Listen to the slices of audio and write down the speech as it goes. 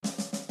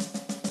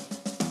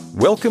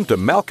Welcome to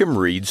Malcolm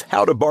Reed's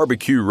How to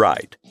Barbecue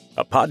Right,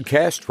 a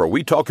podcast where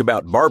we talk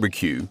about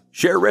barbecue,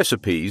 share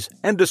recipes,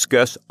 and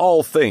discuss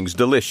all things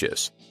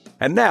delicious.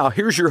 And now,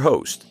 here's your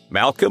host,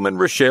 Malcolm and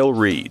Rochelle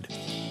Reed.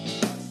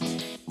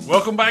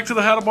 Welcome back to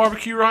the How to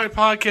Barbecue Right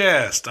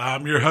Podcast.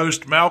 I'm your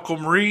host,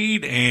 Malcolm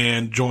Reed,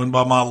 and joined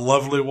by my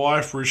lovely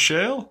wife,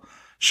 Rochelle.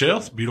 Rochelle,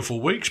 it's a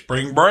beautiful week,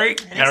 spring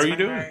break. How are you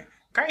doing?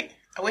 Great.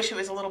 I wish it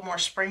was a little more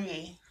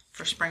springy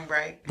for spring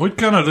break. We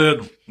kind of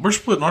did. We're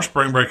splitting our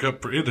spring break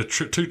up into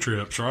two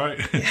trips, right?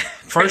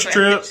 First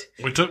trip,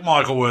 we took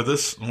Michael with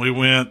us, and we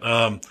went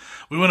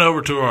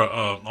over to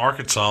our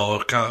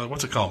Arkansas, kind of,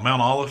 what's it called,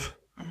 Mount Olive,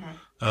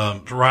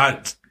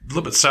 right a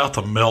little bit south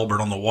of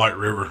Melbourne on the White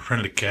River.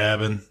 Rented a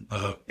cabin.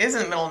 It's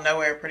in the middle of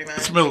nowhere, pretty much.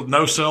 It's the middle,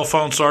 no cell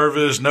phone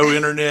service, no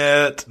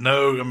internet,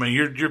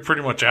 you're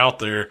pretty much out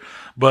there.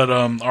 But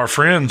our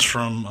friends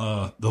from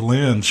the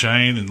Lynn,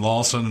 Shane and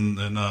Lawson,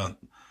 and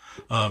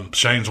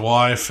Shane's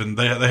wife, and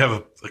they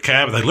have a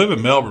cabin. They live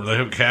in Melbourne. They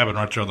have a cabin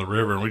right there on the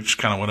river, and we just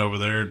kind of went over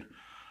there and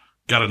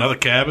got another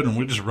cabin, and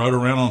we just rode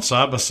around on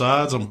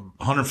side-by-sides on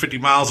 150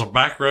 miles of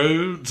back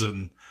roads,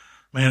 and,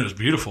 man, it was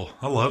beautiful.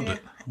 I loved it.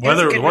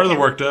 The weather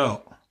worked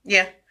out.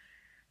 Yeah.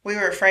 We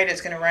were afraid it was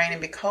going to rain and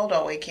be cold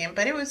all weekend,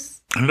 but it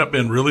ended up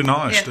being really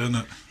nice, didn't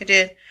it? It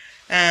did.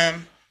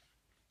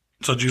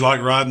 So did you like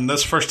riding?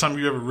 That's the first time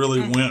you ever really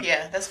went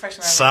that's the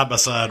first time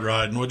side-by-side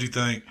riding. What'd you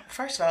think?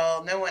 First of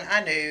all, no one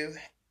I knew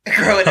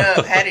growing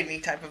up had any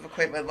type of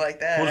equipment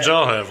like that. What did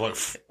y'all have?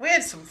 We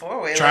had some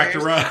four-wheelers. Tractor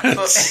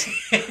rides?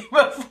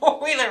 But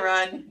four-wheeler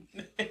ride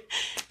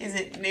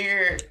isn't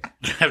near.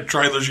 Have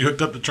trailers you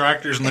hooked up to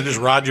tractors and they just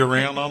ride you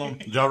around on them?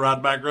 Did y'all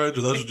ride back roads?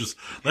 Or those were just,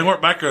 they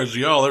weren't back roads to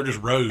y'all, they were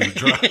just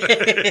roads, right?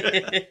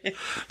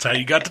 That's how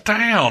you got to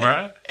town,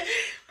 right?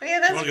 But yeah,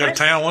 that's you want to go to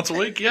town once a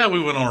week? Yeah,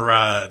 we went on a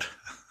ride.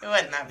 It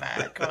wasn't that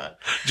bad. Come on.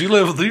 You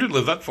didn't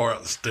live that far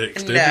out the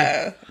sticks, did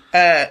you?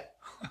 No.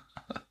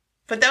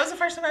 But that was the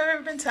first time I've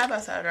ever been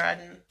side-by-side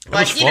riding.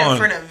 Like, fun.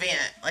 for an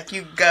event. Like,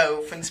 you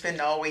go and spend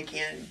all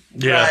weekend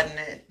riding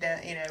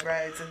it,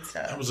 roads and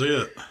stuff. That was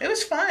it. It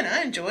was fun.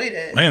 I enjoyed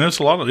it. Man, it's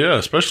a lot of,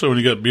 especially when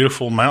you got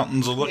beautiful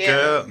mountains to look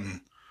at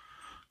and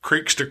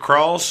creeks to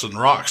cross and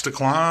rocks to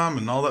climb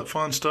and all that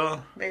fun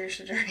stuff. Beers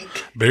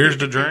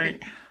to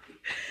drink.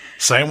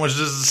 Sandwiches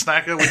to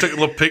snack up. We took a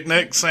little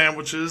picnic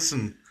sandwiches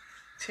and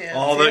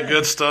all that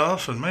good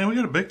stuff. And, man, we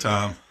had a big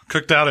time.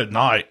 Cooked out at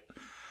night.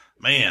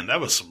 Man, that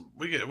was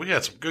we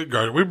had some good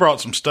garlic. We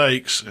brought some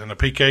steaks and a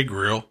PK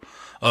grill.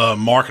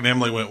 Mark and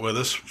Emily went with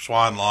us,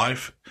 Swine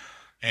Life.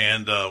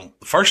 And the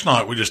first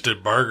night we just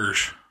did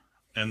burgers.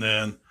 And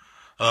then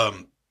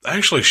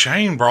actually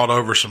Shane brought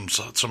over some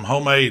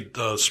homemade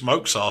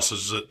smoked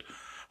sauces that,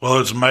 well,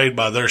 it's made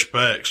by their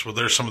specs with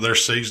some of their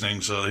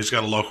seasonings. He's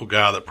got a local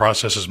guy that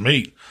processes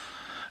meat.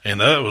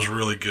 And that was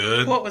really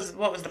good. What was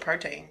the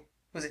protein?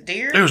 Was it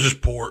deer? It was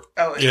just pork.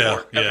 Oh, it was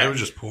pork. Okay. Yeah, it was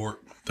just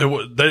pork.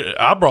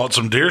 I brought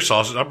some deer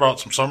sausage. I brought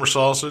some summer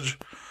sausage,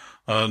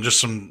 just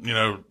some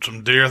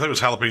deer. I think it was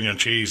jalapeno and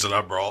cheese that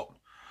I brought.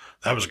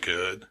 That was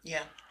good.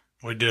 Yeah.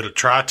 We did a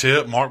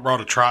tri-tip. Mark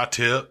brought a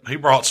tri-tip. He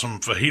brought some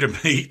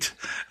fajita meat.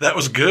 That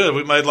was good.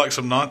 We made like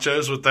some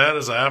nachos with that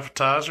as an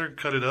appetizer,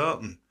 cut it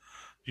up, and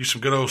used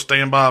some good old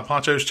standby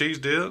Poncho's cheese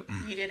dip.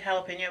 You did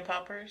jalapeno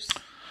poppers?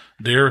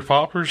 Deer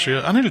poppers,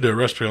 yeah. I need to do a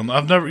recipe on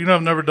that.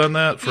 I've never done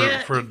that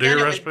for a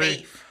deer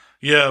recipe.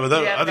 Yeah,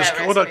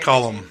 but what do I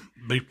call them?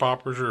 Beef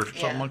poppers or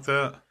something like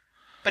that.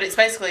 But it's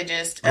basically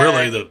just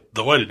really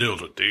the way to do it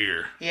is with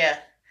deer. Yeah,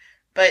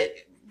 but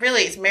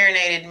really it's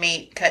marinated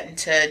meat cut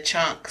into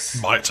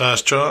chunks,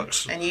 bite-sized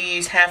chunks, and you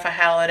use half a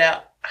hollowed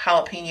out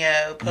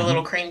jalapeno, put a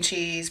little cream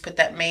cheese, put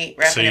that meat,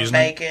 wrap it in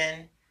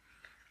bacon,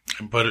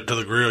 and put it to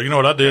the grill. You know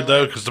what I did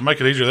though, because to make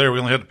it easier, we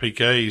only had the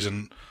PKs,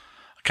 and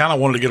I kind of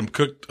wanted to get them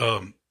cooked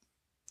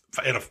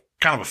at a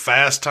kind of a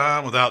fast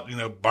time without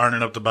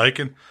burning up the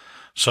bacon.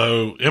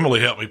 So Emily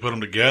helped me put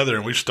them together,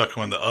 and we stuck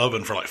them in the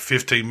oven for like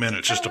 15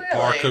 minutes just to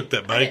par cook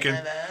that bacon.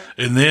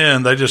 And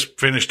then they just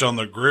finished on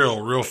the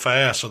grill real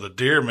fast. So the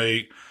deer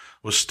meat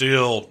was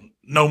still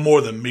no more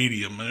than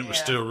medium, and it was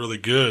still really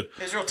good.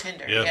 It was real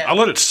tender. Yeah. I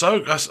let it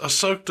soak. I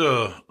soaked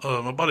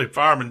my buddy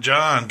Fireman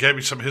John gave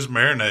me some of his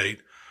marinade,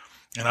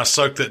 and I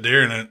soaked that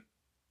deer in it.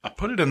 I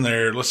put it in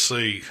there. Let's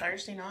see.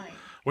 Thursday night.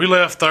 We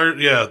left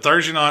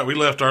Thursday night. We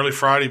left early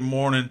Friday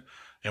morning.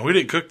 And we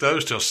didn't cook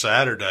those till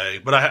Saturday,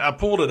 but I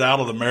pulled it out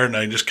of the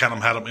marinade and just kind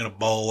of had them in a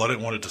bowl. I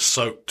didn't want it to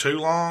soak too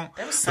long.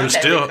 That was Sunday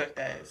we cooked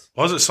those.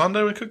 Was it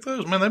Sunday we cooked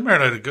those? Man, they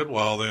marinated a good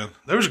while then.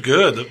 They was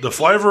good. The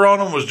flavor on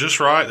them was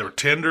just right. They were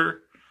tender.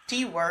 Do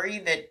you worry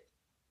that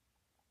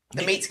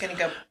the meat's going to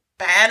go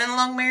bad in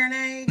long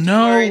marinade?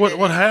 No,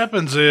 what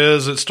happens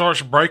is it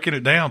starts breaking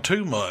it down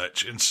too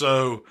much, and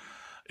so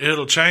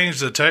it'll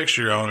change the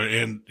texture on it.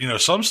 And,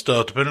 some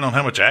stuff, depending on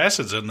how much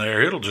acid's in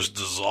there, it'll just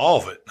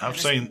dissolve it. I've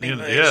seen, you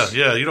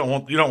don't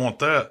want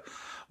that.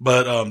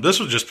 But, this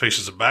was just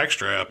pieces of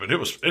backstrap, and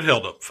it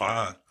held up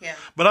fine. Yeah.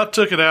 But I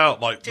took it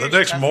out, like, the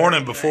next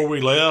morning before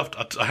we left.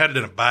 I had it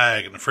in a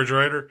bag in the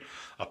refrigerator.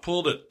 I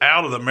pulled it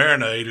out of the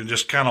marinade and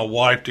just kind of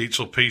wiped each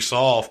little piece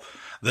off.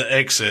 the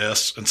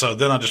excess. And so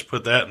then I just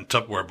put that in a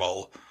Tupperware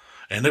bowl.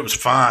 And it was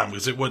fine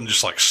because it wasn't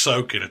just like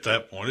soaking at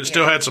that point. It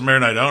still had some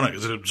marinade on it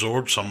because it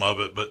absorbed some of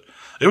it, but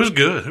it was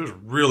good. It was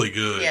really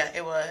good. Yeah,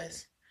 it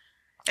was.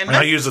 And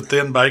I used the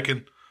thin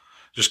bacon,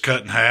 just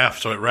cut in half,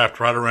 so it wrapped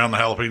right around the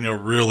jalapeno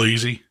real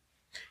easy.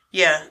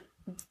 Yeah.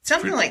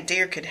 Something like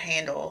deer could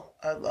handle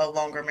a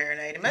longer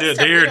marinade. Yeah,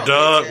 deer,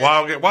 duck,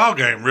 wild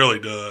game really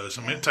does.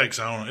 I mean, it takes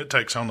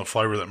on the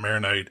flavor of that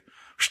marinade.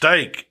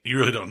 Steak, you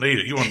really don't need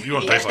it. You want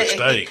to taste like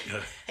steak.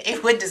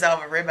 It would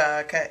dissolve a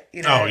ribeye cut.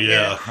 Oh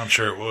yeah, I'm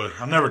sure it would.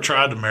 I never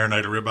tried to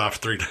marinate a ribeye for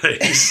 3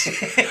 days,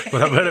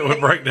 but I bet it would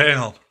break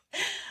down.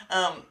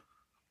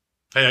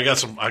 Hey, I got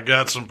some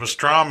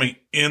pastrami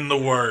in the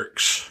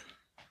works.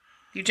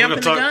 You jumping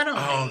the gun on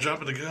me? Oh,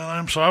 jumping the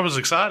gun. So I was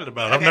excited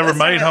about it. I've never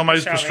made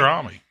homemade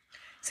pastrami.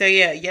 So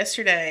yeah,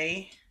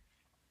 yesterday,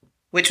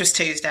 which was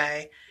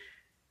Tuesday,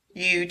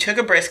 you took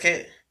a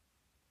brisket.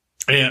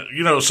 And,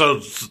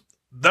 so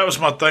that was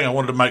my thing. I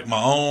wanted to make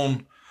my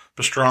own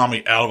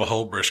pastrami out of a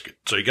whole brisket.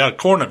 So you got to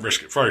corn that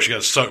brisket first. You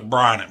got to soak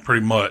brine it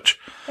pretty much.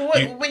 Well,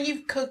 when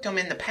you've cooked them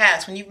in the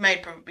past, when you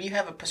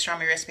have a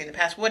pastrami recipe in the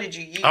past, what did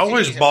you use? I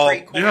always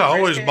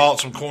bought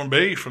some corned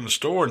beef from the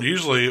store, and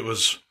usually it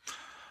was.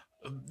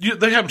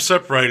 They have them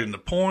separated into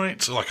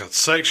points, like a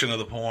section of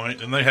the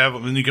point, and they have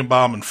them, and you can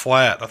buy them in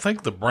flat. I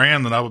think the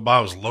brand that I would buy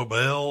was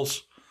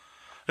Lobel's.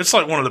 It's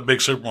like one of the big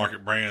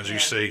supermarket brands you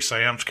see.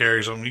 Sam's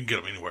carries them. You can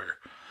get them anywhere.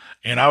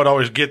 And I would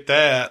always get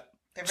that,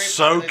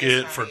 soak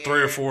it for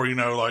 3 or 4,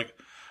 I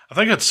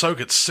think I'd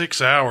soak it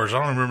 6 hours. I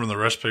don't remember in the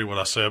recipe what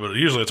I said, but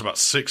usually it's about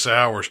 6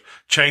 hours,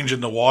 changing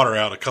the water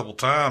out a couple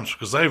times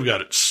because they've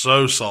got it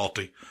so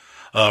salty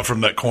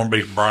from that corned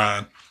beef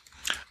brine.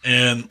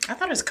 And I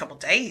thought it was a couple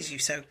days you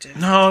soaked it.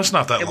 No, it's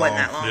not that long. It wasn't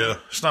that long. Yeah,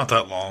 it's not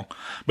that long.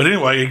 But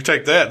anyway, you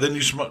take that, then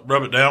you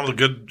rub it down with a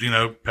good,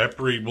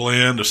 peppery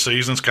blend of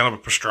seasons, kind of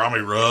a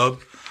pastrami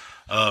rub,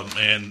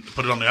 and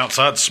put it on the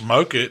outside,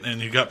 smoke it,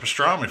 and you got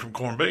pastrami from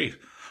corned beef.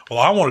 Well,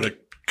 I wanted to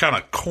kind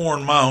of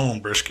corn my own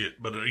brisket,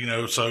 but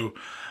so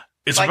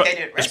it's like they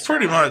do at it's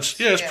pretty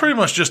much it's pretty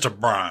much just a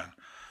brine,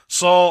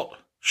 salt,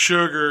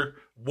 sugar,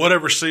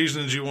 whatever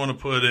seasonings you want to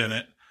put in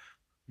it,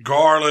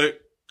 garlic.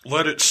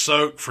 Let it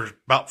soak for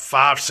about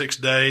 5-6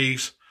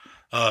 days.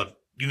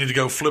 You need to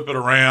go flip it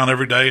around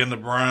every day in the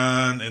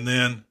brine, and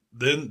then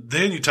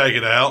you take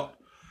it out,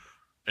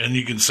 and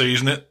you can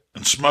season it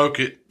and smoke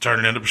it, turn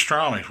it into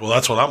pastrami. Well,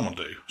 that's what I'm going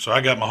to do. So I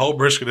got my whole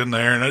brisket in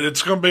there, and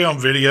it's going to be on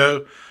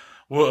video.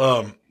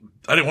 Well,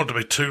 I didn't want it to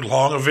be too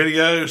long a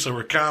video, so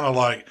we're kind of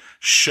like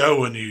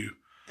showing you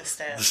the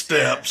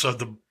steps of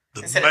the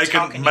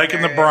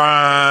making the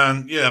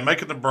brine. Yeah,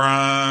 making the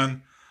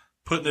brine.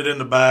 Putting it in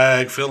the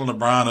bag, filling the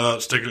brine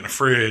up, sticking it in the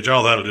fridge,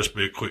 all that'll just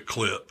be a quick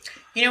clip.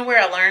 You know where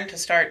I learned to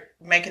start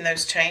making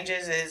those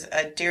changes is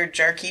a deer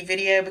jerky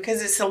video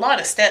because it's a lot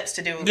of steps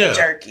to do with the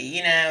jerky.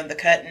 The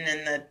cutting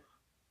and the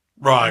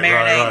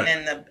marinating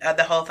and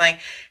the whole thing.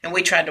 And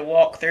we tried to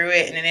walk through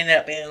it, and it ended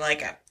up being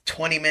like a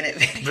 20-minute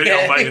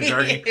video. Making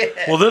jerky.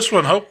 Yeah. Well, this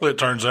one, hopefully it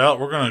turns out.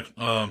 We're going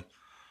to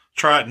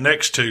try it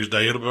next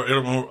Tuesday.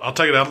 I'll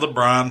take it out of the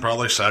brine,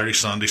 probably Saturday,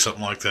 Sunday,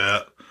 something like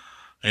that.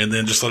 And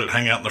then just let it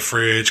hang out in the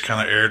fridge, kind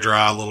of air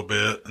dry a little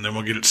bit. And then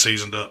we'll get it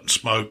seasoned up and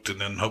smoked.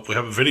 And then hopefully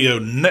have a video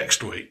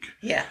next week.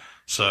 Yeah.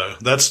 So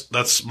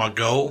that's my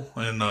goal.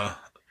 And I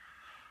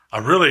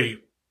really,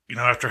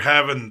 after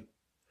having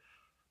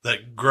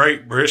that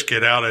great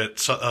brisket out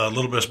at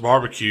Little Miss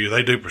Barbecue,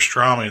 they do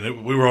pastrami.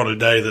 And we were on a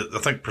day that I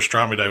think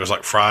pastrami day was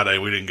like Friday.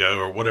 We didn't go,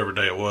 or whatever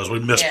day it was. We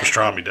missed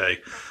pastrami day.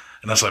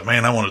 And I was like,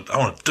 man, I want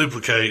to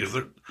duplicate. If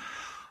they're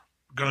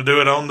going to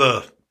do it on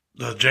the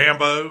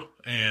Jambo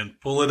and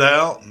pull it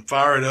out and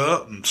fire it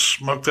up and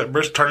smoke that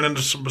brisket, turn it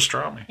into some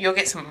pastrami. You'll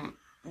get some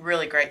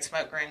really great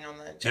smoke ring on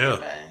the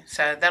Jambo.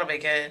 So that'll be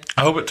good.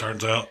 I hope it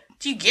turns out.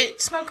 Do you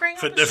get smoke ring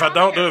on if I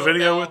don't do a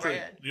video with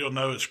it, you'll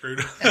know it's screwed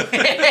up.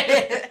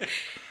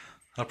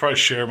 I'll probably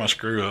share my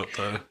screw up,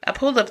 though. I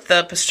pulled up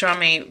the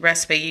pastrami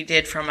recipe you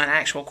did from an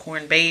actual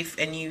corned beef,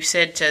 and you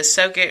said to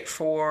soak it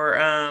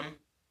for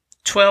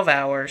 12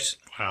 hours.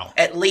 Wow.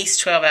 At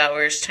least 12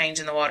 hours,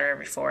 changing the water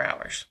every 4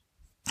 hours.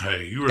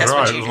 Hey, you were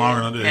right. It was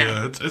longer than I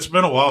did. Yeah. It's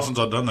been a while since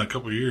I've done that, a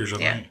couple of years, I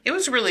think. It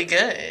was really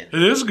good.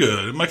 It is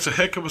good. It makes a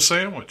heck of a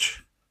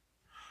sandwich.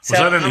 Was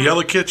that in the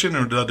Yellow Kitchen,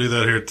 or did I do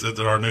that here at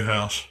our new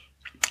house?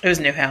 It was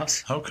new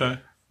house. Okay.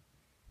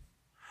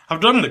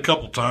 I've done it a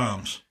couple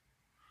times.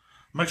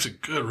 Makes a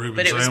good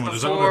Reuben sandwich.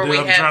 Is that what I did?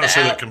 I'm trying to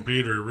see the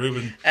computer.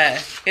 Reuben.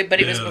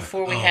 But it was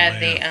before we had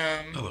the...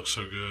 that looks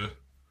so good.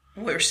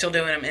 We were still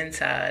doing them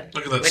inside.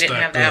 Look at that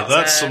stacked up.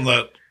 That's some of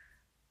that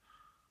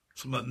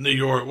New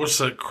York, what's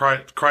that,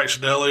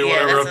 Kreitz Deli or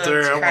whatever up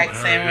there? Kreitz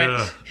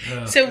sandwich.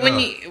 Yeah. So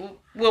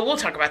we'll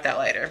talk about that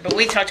later. But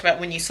we talked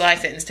about when you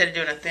slice it, instead of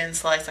doing a thin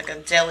slice, like a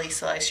deli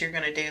slice, you're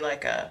going to do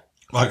like a...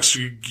 Like so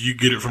you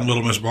get it from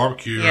Little Miss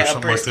Barbecue or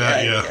something like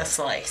that. Yeah, a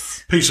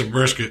slice. Piece of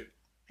brisket.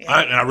 Yeah.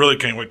 I really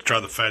can't wait to try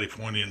the fatty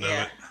pointy end of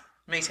it.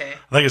 Me too.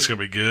 I think it's going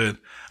to be good.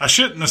 I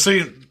shouldn't have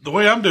seen, the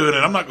way I'm doing it,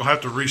 I'm not going to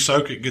have to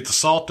re-soak it and get the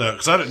salt out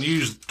because I didn't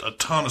use a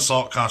ton of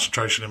salt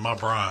concentration in my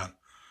brine.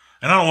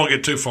 and I don't want to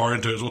get too far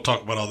into it, 'cause we'll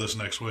talk about all this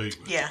next week.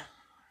 Yeah.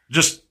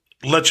 Just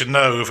let you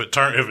know if it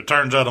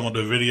turns out I'm going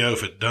to do a video.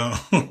 If it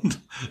don't,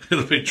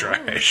 it'll be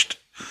trashed.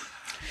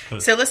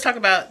 So let's talk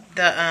about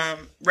the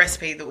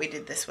recipe that we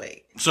did this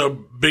week. So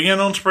being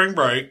on spring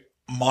break,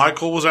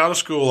 Michael was out of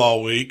school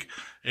all week,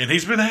 and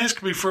he's been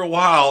asking me for a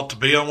while to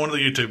be on one of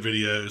the YouTube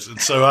videos. And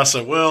so I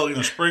said, well,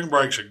 spring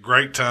break's a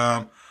great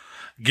time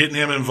getting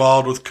him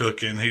involved with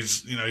cooking.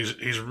 He's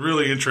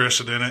really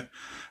interested in it.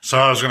 So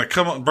I was going to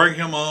come up and bring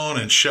him on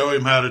and show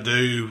him how to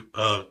do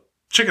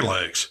chicken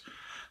legs.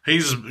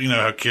 He's,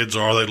 how kids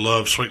are. They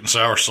love sweet and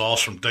sour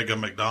sauce from Dago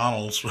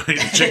McDonald's,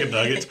 chicken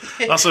nuggets.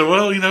 I said,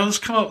 well,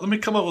 let me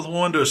come up with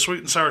one, do a sweet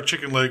and sour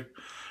chicken leg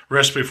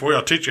recipe for you.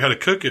 I'll teach you how to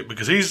cook it,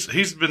 because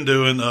he's been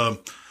doing,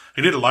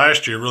 he did it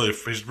last year, really.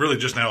 He's really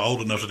just now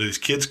old enough to do these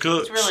kids'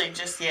 cooks. It's really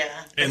just,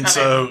 yeah. And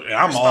so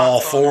I'm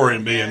all for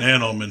him being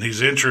in them, and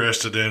he's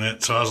interested in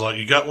it. So I was like,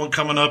 you got one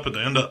coming up at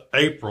the end of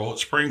April at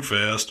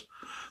Springfest.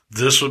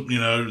 This would be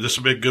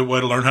a good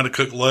way to learn how to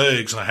cook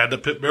legs. And I had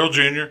that Pit Barrel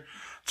Jr.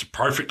 It's a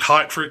perfect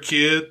height for a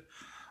kid.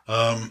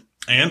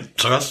 And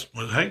so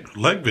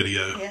leg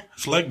video. Yeah.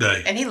 It's leg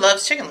day. And he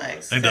loves chicken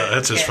legs.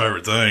 That's his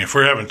favorite thing. If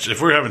we're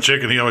having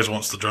chicken, he always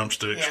wants the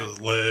drumsticks or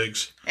the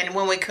legs. And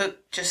when we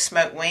cook just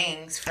smoked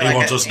wings, he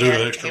wants us to do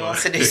it extra. He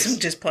wants to do some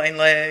just plain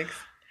legs.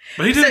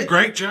 But he did a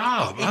great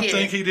job. I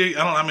think he did.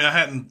 I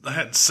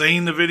hadn't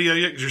seen the video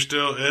yet because you're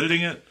still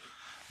editing it.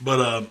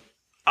 But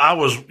I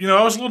was a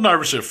little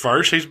nervous at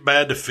first. He's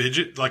bad to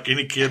fidget like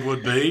any kid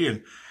would be,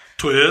 and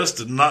twist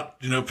and not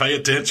pay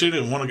attention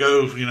and want to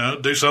go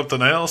do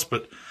something else.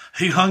 But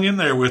he hung in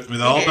there with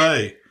me all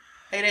day.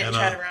 He didn't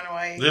try to run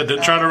away. Yeah,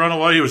 didn't try to run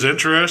away. He was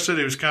interested.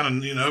 He was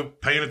kind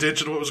of paying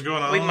attention to what was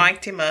going on. We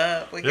mic'd him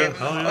up. We gave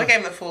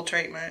him the full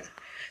treatment.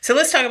 So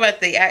let's talk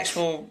about the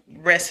actual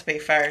recipe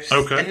first.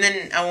 Okay. And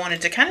then I wanted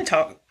to kind of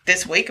talk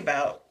this week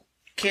about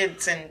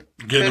kids and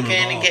cooking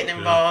and getting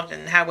involved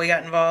and how we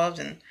got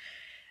involved.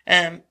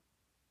 And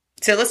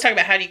so let's talk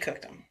about how do you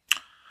cook them.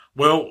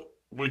 Well,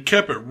 we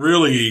kept it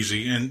really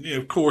easy. And,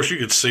 of course, you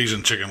could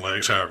season chicken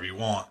legs however you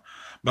want.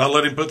 But I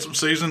let him put some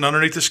seasoning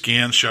underneath the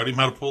skin, showed him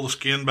how to pull the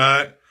skin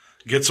back,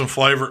 get some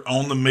flavor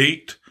on the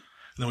meat.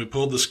 And then we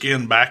pulled the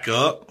skin back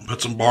up,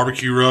 put some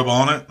barbecue rub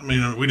on it. I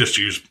mean, we just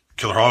used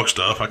Killer Hog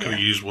stuff. I could have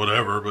used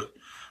whatever, but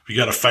if you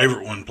got a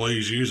favorite one,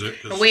 please use it.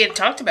 We had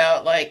talked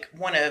about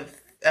one of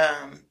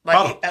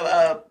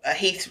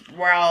Heath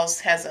Riles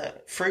has a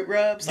fruit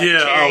rubs,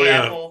 cherry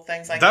apple,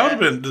 things like that. That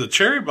would have been the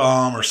cherry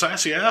bomb or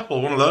sassy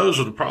apple. One of those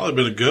would have probably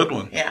been a good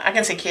one. Yeah, I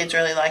can see kids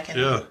really liking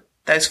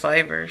those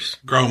flavors.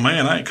 Grown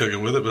man, I ain't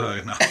cooking with it, but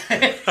hey, no.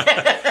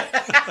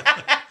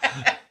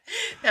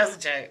 That was a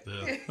joke.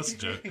 Yeah, that's a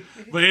joke.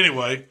 But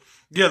anyway,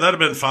 that'd have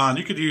been fine.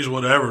 You could use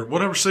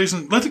whatever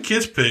season. Let the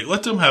kids pick.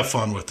 Let them have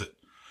fun with it.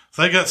 If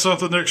they got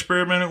something they're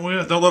experimenting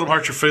with, don't let them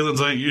hurt your feelings.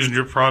 They ain't using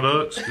your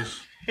products.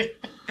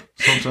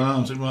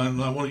 Sometimes he might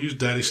not want to use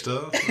daddy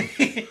stuff.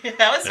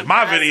 In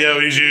my video,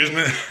 he's using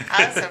it.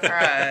 I was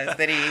surprised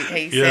that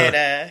he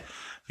said...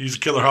 Use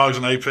Killer Hogs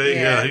and AP.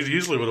 Yeah, he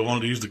usually would have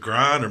wanted to use the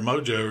Grind or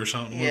Mojo or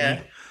something.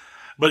 Yeah.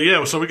 But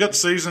so we got the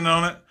seasoning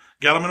on it.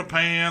 Got them in a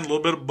pan, a little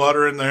bit of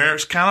butter in there.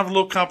 It's kind of a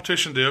little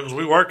competition deal because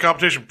we were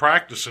competition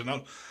practicing.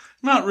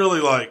 Not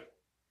really like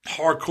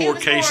hardcore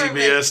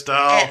KCBS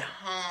style. At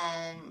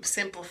home,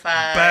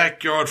 simplified.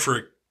 Backyard for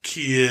a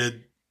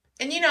kid.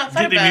 And I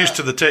thought getting him used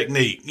to the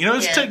technique.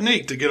 It's a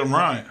technique to get them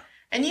right.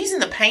 And using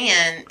the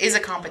pan is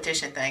a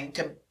competition thing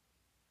to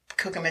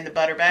cook them in the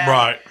butter bath.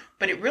 Right.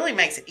 But it really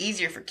makes it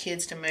easier for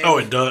kids to move. Oh,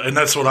 it does. And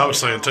that's what I was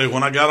saying, too.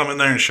 When I got them in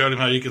there and showed him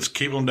how you can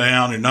keep them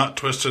down, you're not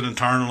twisting and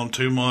turning them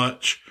too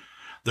much.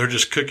 They're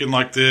just cooking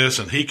like this,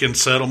 and he can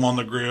set them on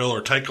the grill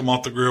or take them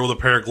off the grill with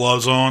a pair of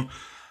gloves on.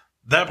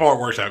 That part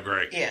worked out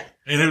great. Yeah.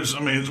 And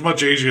it's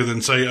much easier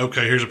than say,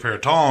 okay, here's a pair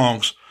of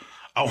tongs.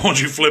 I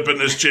want you flipping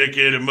this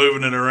chicken and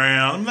moving it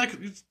around.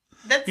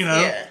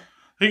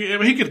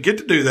 He could get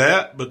to do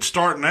that, but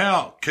starting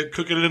out,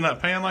 cooking it in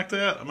that pan like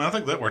that, I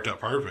think that worked out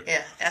perfect.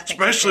 Yeah, I think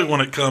especially when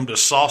it come to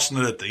saucing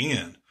it at the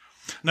end.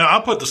 Now,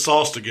 I put the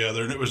sauce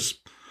together, and it was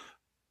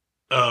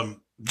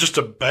just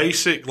a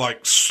basic,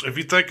 if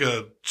you think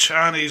a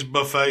Chinese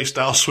buffet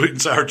style sweet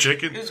and sour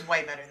chicken. It was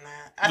way better than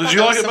that. Did you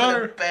like it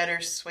better?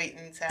 Better sweet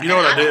and sour. You know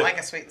what I did? I don't like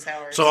a sweet and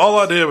sour. So all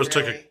I did was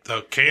took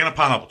a can of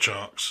pineapple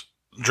chunks,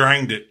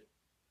 drained it,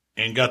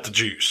 and got the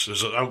juice.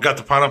 I got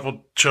the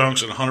pineapple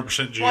chunks and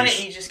 100% juice. Why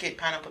didn't you just get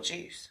pineapple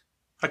juice?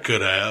 I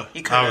could have.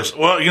 You could have.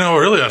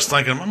 Really, I was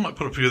thinking I might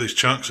put a few of these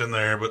chunks in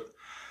there, but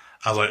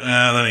I was like,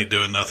 that ain't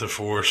doing nothing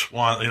for us.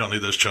 Why? You don't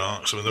need those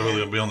chunks. They're really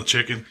going to be on the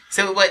chicken.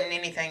 So it wasn't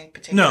anything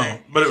particular? No,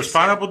 but it was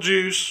pineapple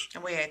juice.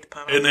 And we ate the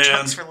pineapple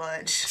chunks for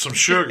lunch. Some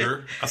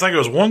sugar. I think it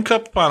was 1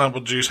 cup of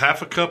pineapple juice,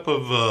 half a cup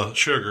of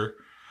sugar,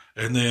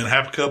 and then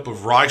half a cup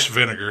of rice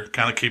vinegar,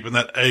 kind of keeping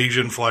that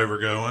Asian flavor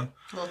going.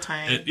 A little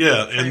tang.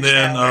 And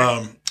then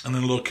a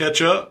little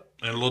ketchup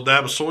and a little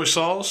dab of soy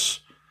sauce,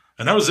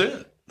 and that was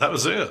it.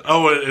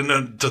 Oh, and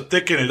then to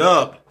thicken it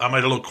up, I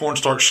made a little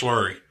cornstarch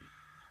slurry,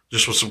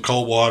 just with some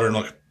cold water and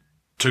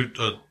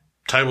a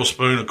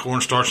tablespoon of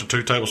cornstarch and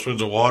 2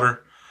 tablespoons of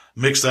water.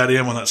 mixed that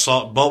in when that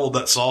salt, bubbled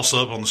that sauce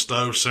up on the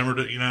stove, simmered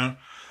it,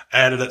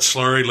 added that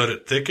slurry, let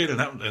it thicken,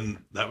 and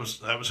that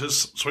was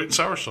his sweet and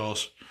sour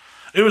sauce.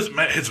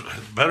 It's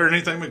better than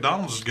anything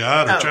McDonald's has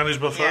got or Chinese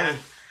buffet. Yeah.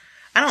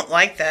 I don't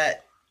like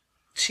that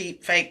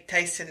cheap, fake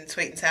tasting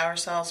sweet and sour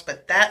sauce,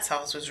 but that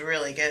sauce was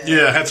really good.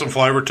 Yeah, it had some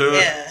flavor to it.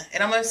 Yeah,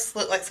 it almost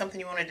looked like something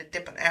you wanted to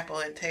dip an apple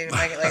into,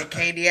 make it like a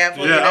candy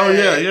apple.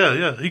 Yeah,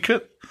 yeah.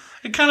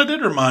 It kind of did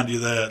remind you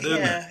of that, didn't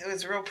it? Yeah, it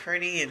was real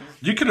pretty. And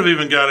you could have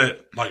even got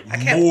it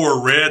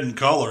more red in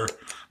color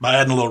by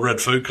adding a little red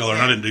food color,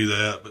 and I didn't do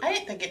that. But I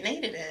didn't think it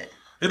needed it.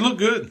 It looked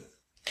good.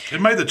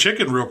 It made the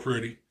chicken real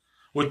pretty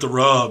with the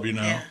rub,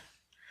 Yeah.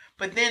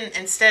 But then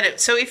instead of,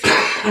 so if you,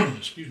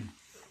 excuse me.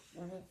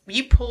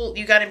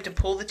 You got him to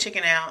pull the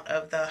chicken out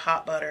of the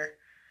hot butter.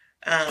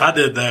 I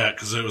did that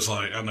because it was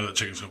like, I know the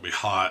chicken's going to be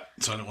hot,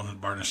 so I didn't want it to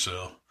burn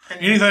itself.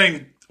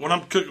 Anything, when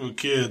I'm cooking with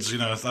kids,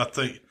 I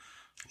think,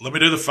 let me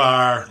do the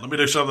fire. Let me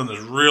do something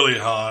that's really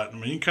hot. I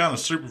mean, you kind of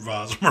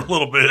supervise them a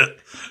little bit.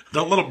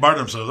 Don't let them burn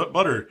themselves. That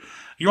butter,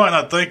 you might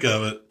not think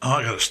of it. Oh,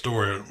 I got a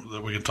story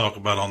that we can talk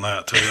about on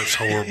that, too. That's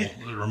horrible.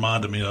 It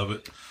reminded me of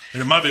it.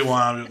 And it might be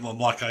why I'm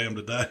like I am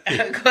today.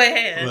 Go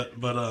ahead.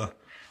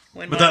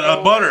 But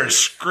that butter is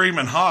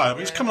screaming hot. I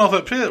mean, it's coming off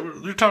that pit.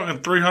 You're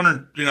talking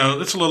 300,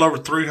 it's a little over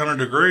 300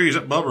 degrees.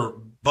 That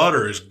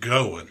butter is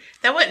going.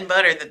 That wasn't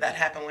butter that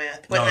happened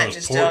with. Wasn't that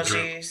just all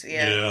juice?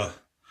 Yeah.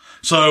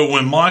 So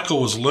when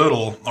Michael was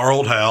little, our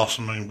old house,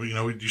 I mean, we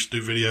used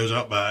to do videos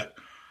out back,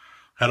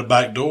 had a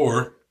back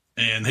door,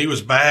 and he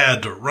was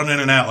bad to run in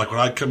and out. Like when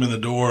I'd come in the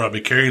door, I'd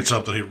be carrying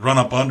something. He'd run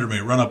up under me,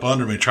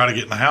 try to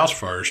get in the house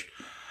first.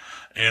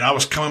 And I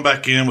was coming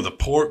back in with a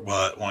pork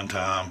butt one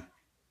time.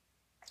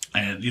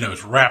 And,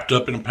 it's wrapped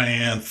up in a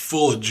pan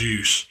full of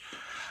juice.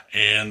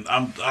 And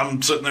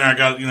I'm sitting there, I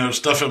got,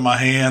 stuff in my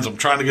hands. I'm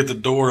trying to get the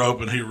door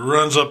open. He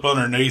runs up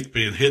underneath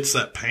me and hits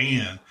that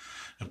pan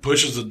and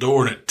pushes the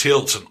door, and it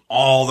tilts, and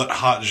all that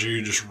hot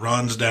jus just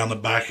runs down the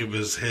back of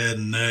his head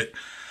and neck.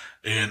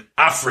 And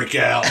I freak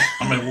out.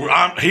 I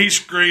mean, he's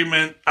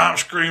screaming. I'm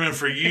screaming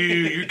for you.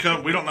 You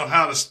come. We don't know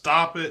how to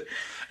stop it.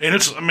 And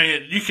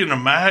you can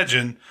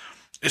imagine,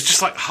 it's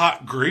just like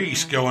hot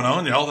grease going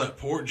on there, all that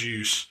pork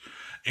juice.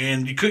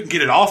 And you couldn't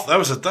get it off. That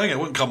was the thing. It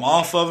wouldn't come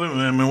off of him.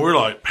 I mean, we're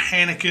like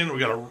panicking. We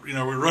got to,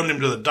 we're running him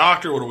to the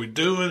doctor. What are we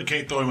doing?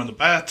 Can't throw him in the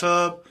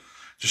bathtub.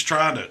 Just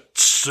trying to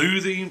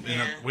soothe him.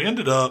 And we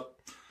ended up.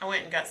 I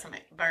went and got some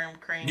burn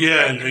cream.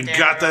 Yeah, and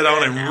got that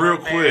on him real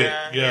quick.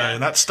 Yeah,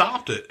 and that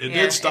stopped it. It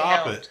did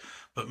stop it.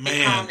 But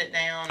man, it calmed it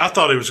down. I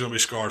thought he was going to be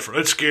scarred for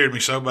it. It scared me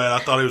so bad. I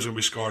thought he was going to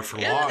be scarred for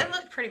life. It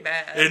looked pretty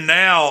bad. And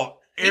now,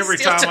 Every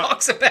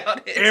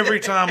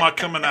time I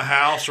come in the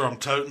house or I'm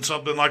toting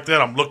something like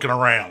that, I'm looking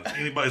around.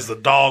 Is the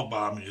dog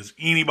by me? Is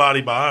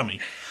anybody by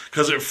me?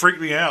 Because it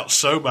freaked me out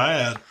so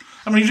bad.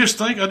 I mean, you just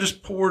think I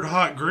just poured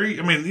hot grease.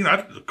 I mean,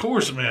 of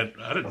course,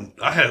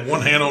 I had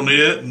one hand on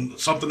it and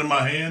something in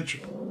my hand.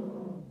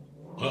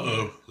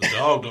 Uh-oh, the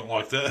dog don't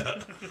like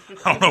that.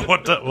 I don't know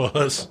what that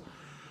was.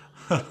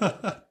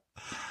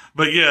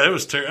 But yeah, that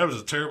was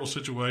a terrible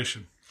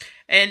situation.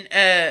 And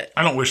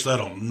I don't wish that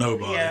on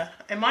nobody. Yeah,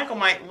 and Michael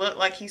might look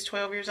like he's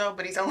 12 years old,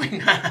 but he's only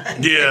 9.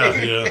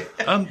 Yeah.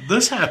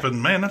 This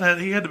happened, man.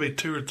 He had to be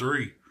 2 or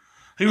 3.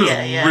 He was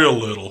real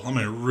little. I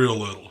mean, real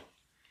little.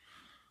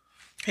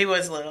 He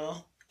was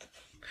little,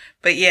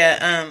 but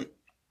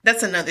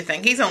that's another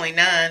thing. He's only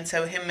 9,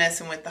 so him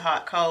messing with the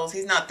hot coals,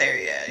 he's not there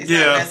yet. He's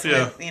not messing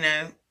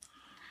with,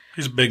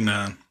 He's a big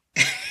 9.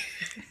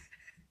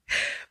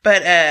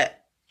 But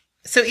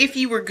so if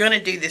you were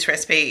gonna do this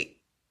recipe,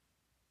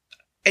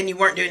 and you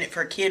weren't doing it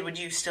for a kid, would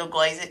you still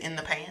glaze it in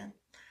the pan?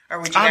 Or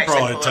would you I'd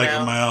probably take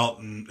them out.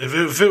 And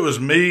if it was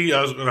me, if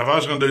I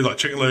was going to do like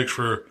chicken legs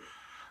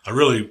I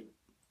really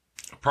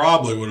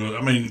probably would have.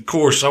 I mean, of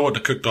course, I wouldn't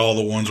have cooked all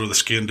the ones where the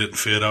skin didn't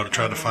fit. I would have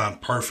tried to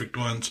find perfect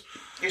ones.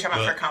 You're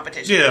talking about for a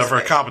competition recipe. For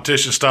a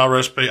competition style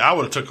recipe. I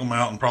would have took them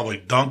out and probably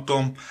dunked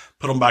them,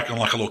 put them back on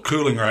like a little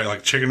cooling rack,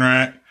 like a chicken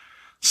rack,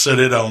 set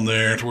it on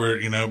there to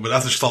where, but I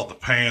just thought the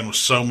pan was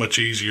so much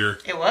easier.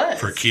 It was.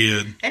 For a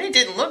kid. And it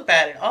didn't look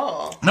bad at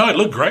all. No, it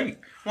looked great.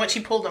 Once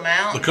you pulled them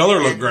out. The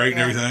color looked great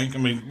and everything. I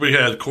mean, we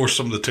had, of course,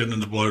 some of the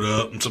tendons blowed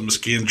up and some of the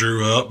skin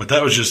drew up, but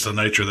that was just the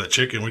nature of that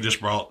chicken. We just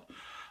brought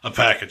a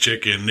pack of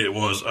chicken. I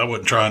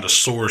wasn't trying to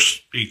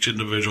source each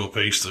individual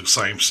piece the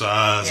same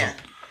size and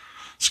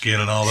skin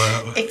and all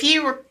that. If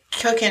you were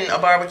cooking a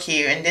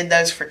barbecue and did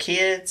those for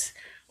kids,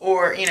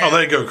 or, Oh,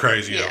 they'd go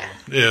crazy. Yeah.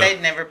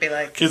 They'd never be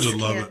like, kids would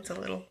love it.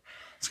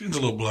 Skin's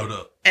a little blowed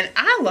up. And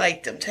I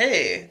liked them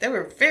too. They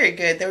were very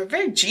good. They were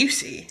very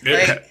juicy.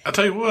 I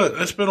tell you what,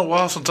 it's been a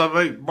while since I've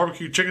ate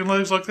barbecue chicken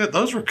legs like that.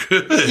 Those were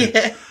good.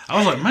 Yeah. I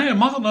was like, man,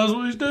 Michael knows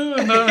what he's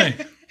doing, doesn't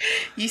he?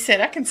 You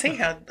said I can see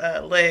how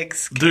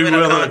legs do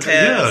well.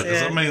 Yeah,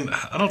 because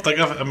I don't think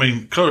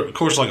of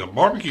course, like a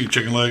barbecue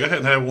chicken leg, I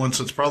hadn't had one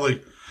since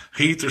probably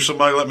Heath or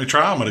somebody let me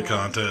try them at a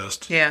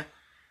contest. Yeah.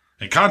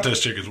 And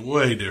contest chicken's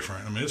way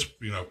different. I mean, it's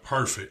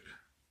perfect.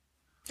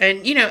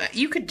 And,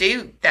 you could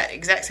do that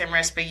exact same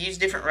recipe, use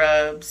different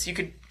rubs. You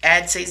could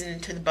add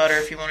seasoning to the butter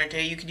if you wanted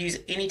to. You could use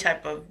any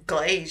type of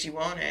glaze you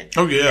wanted.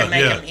 Oh, yeah, and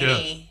make them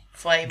any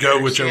flavors.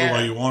 Go whichever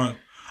way you want it.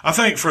 I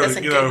think for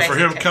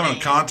him coming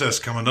to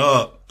contest coming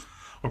up,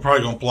 we're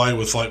probably going to play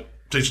with, like,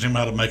 teaching him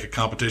how to make a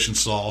competition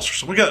sauce or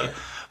something.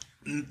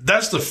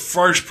 That's the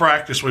first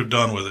practice we've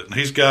done with it. And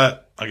he's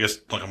got, I guess,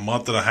 like a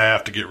month and a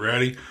half to get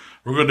ready.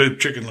 We're going to do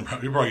chicken.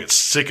 You probably get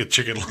sick of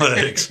chicken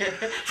legs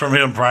from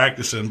him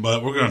practicing,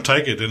 but we're going to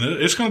take it, and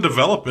it's going to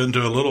develop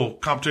into a little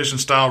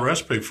competition-style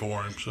recipe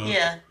for him. So.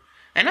 Yeah.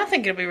 And I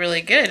think it'll be really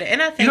good.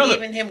 And I think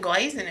even him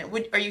glazing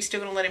it, are you still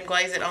going to let him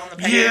glaze it on the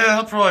pan? Yeah,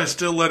 I'll probably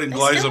still let him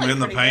glaze them in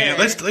the pan.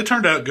 They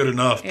turned out good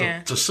enough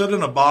to sit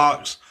in a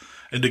box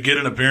and to get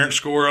an appearance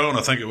score on.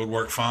 I think it would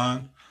work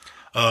fine.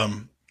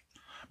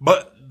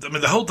 But, I mean,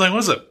 the whole thing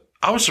was that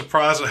I was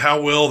surprised at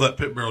how well that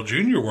Pit Barrel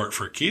Jr. worked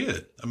for a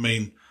kid. I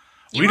mean,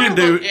 we didn't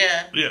do it.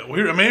 Yeah. It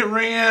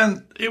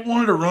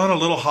wanted to run a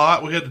little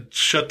hot. We had to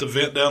shut the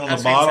vent down on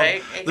the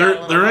bottom.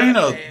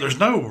 There's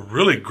no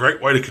really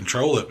great way to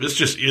control it. It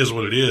just is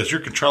what it is.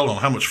 You're controlling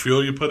how much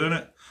fuel you put in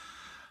it.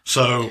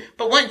 So.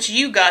 But once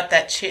you got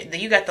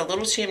you got the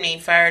little chimney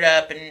fired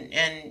up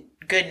and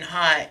good and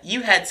hot,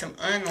 you had some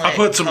unlit. I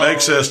put some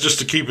excess just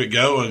to keep it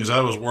going because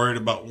I was worried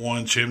about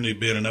one chimney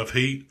being enough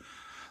heat.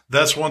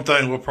 That's one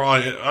thing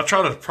I'll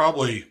try to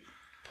probably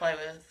play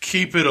with.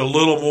 Keep it a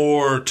little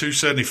more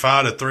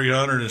 275 to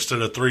 300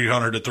 instead of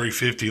 300 to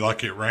 350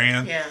 like it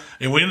ran. Yeah.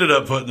 And we ended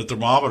up putting the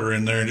thermometer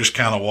in there and just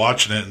kind of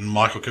watching it. And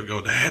Michael kept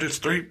going, Dad, it's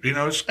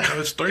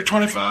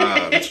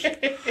 325.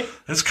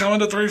 It's coming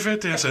to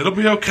 350. I said, it'll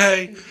be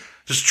okay.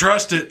 Just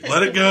trust it.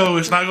 Let it go.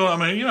 It's not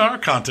going our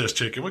contest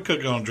chicken, we cook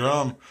it on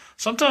drum.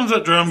 Sometimes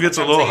that drum gets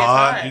a little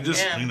hot. You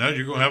just, you're going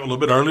to have a little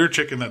bit earlier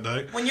chicken that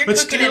day. When you're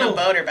cooking in a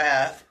butter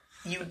bath,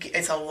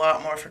 it's a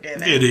lot more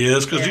forgiving. It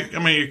is, because,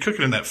 you're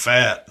cooking in that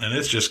fat, and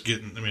it's just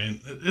getting,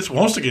 it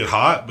wants to get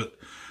hot, but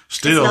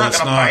still,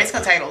 it's not. It's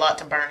going to take a lot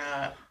to burn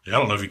up. Yeah, I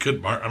don't know if you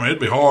could burn. It'd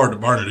be hard to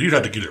burn it. You'd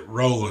have to get it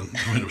rolling.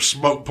 The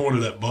smoke point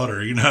of that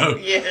butter,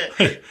 Yeah.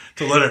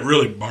 to let it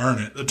really burn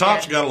it. The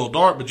top's got a little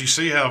dark, but you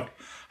see how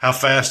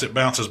fast it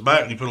bounces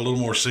back, and you put a little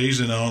more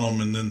seasoning on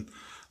them, and then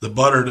the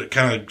butter that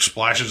kind of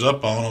splashes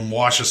up on them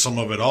washes some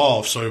of it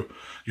off. So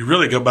you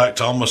really go back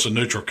to almost a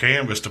neutral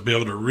canvas to be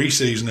able to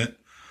re-season it.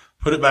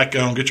 Put it back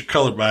on, get your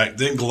color back,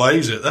 then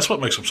glaze it. That's what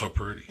makes them so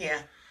pretty.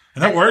 Yeah.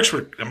 And that works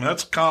for,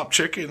 that's comp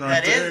chicken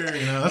right there.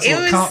 That's a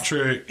little comp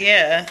trick.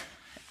 Yeah.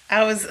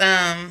 I was,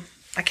 I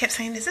kept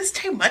saying, is this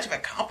too much of a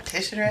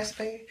competition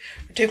recipe?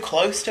 Or too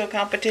close to a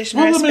competition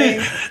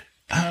recipe?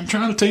 I'm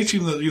trying to teach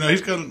him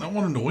that, I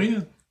want him to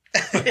win.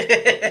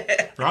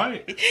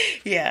 Right.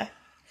 Yeah.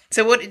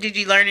 So did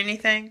you learn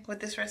anything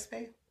with this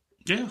recipe?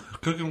 Yeah.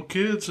 Cooking with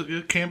kids,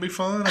 it can be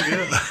fun, I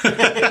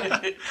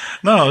guess.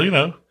 No,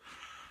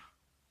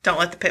 Don't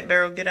let the pit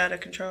barrel get out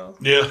of control.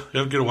 Yeah, you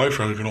have to get away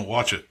from it if you don't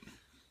watch it.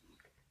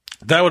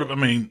 That would have,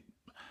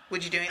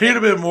 would you do anything? He'd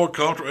have been more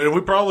comfortable, and we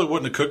probably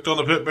wouldn't have cooked on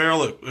the pit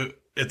barrel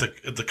at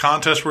the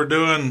contest we're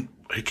doing.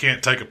 He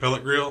can't take a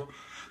pellet grill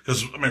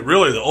because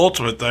really the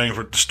ultimate thing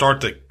to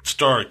start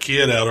a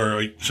kid out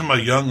or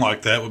somebody young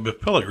like that would be a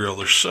pellet grill.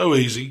 They're so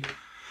easy.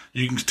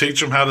 You can teach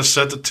them how to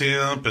set the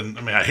temp,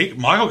 and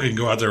Michael can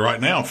go out there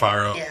right now and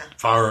fire up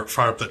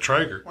that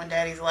Traeger. When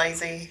Daddy's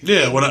lazy,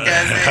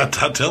 I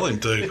tell him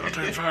to. Go out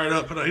there and fire it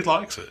up, but he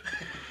likes it.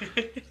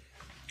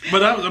 But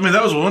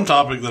that was one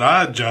topic that I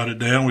had jotted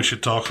down. We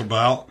should talk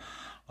about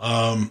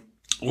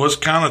was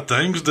kind of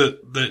things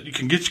that you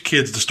can get your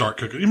kids to start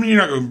cooking.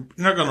 You're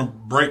not going to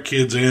break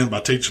kids in by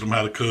teaching them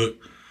how to cook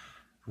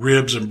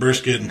ribs and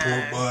brisket and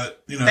pork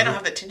butt. They don't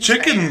have the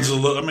chicken's a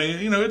little.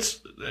 It's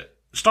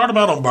start them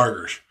out on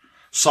burgers.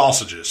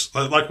 Sausages,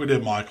 like we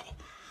did Michael.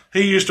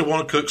 He used to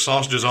want to cook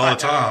sausages all the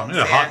time.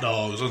 Hot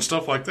dogs and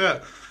stuff like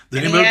that.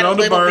 Then he moved on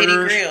to burgers. He had a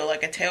little bitty grill,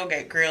 like a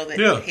tailgate grill that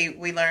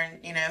we learned,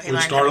 we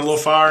started a little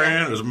fire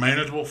in. It was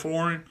manageable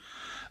for him.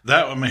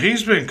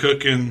 He's been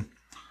cooking,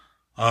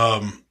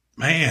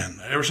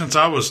 ever since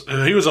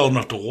he was old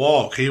enough to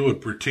walk, he would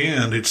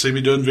pretend he'd see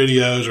me doing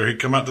videos or he'd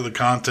come out to the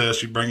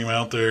contest. You'd bring him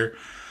out there.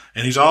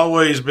 And he's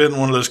always been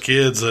one of those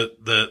kids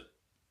that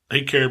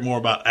he cared more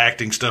about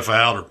acting stuff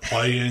out or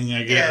playing,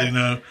 I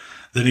guess,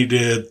 than he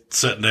did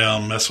sitting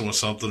down messing with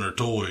something or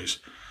toys.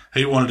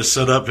 He wanted to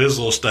set up his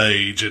little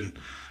stage and,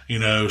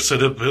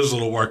 set up his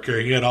little work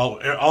area. He had all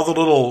the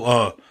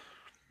little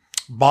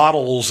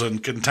bottles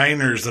and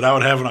containers that I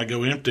would have when I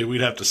go empty.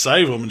 We'd have to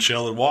save them and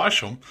Shell would wash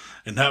them.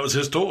 And that was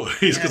his toys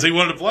because he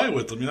wanted to play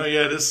with them. He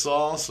had his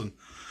sauce and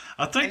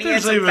I think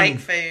there's even fake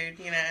food,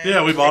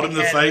 Yeah, we bought him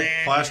the fake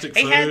plastic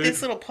food. He had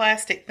this little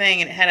plastic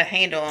thing and it had a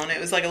handle on it.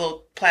 It was like a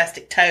little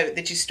plastic tote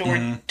that you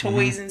stored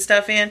toys and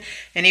stuff in.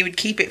 And he would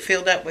keep it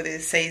filled up with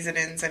his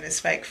seasonings and his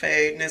fake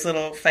food and his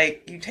little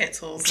fake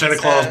utensils. Santa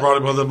Claus brought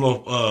him one of them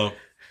little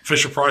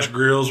Fisher Price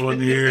grills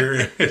one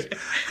year.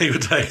 He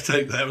would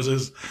take that was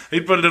his.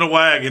 He'd put it in a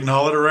wagon and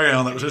haul it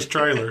around. That was his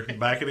trailer.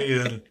 Back it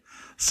in and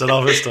set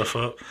all his stuff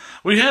up.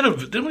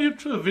 Didn't we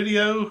have a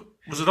video?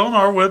 Was it on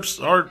our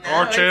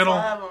our channel?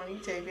 Live on YouTube.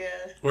 YouTube,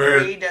 yeah.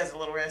 Where he does a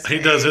little recipe.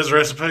 He does his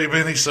recipe.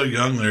 Man, he's so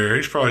young there.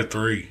 He's probably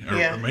 3.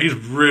 Yeah. I mean, he's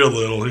real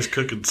little. He's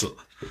cooking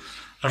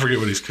I forget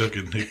what he's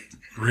cooking.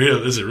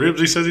 Is it ribs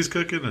he says he's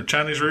cooking, or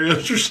Chinese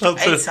ribs or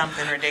something? It's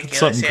something ridiculous.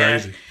 Something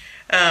crazy.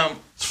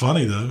 It's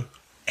funny, though.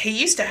 He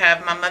used to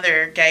have, my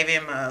mother gave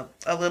him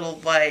a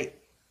little, like,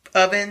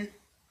 oven.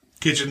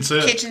 Kitchen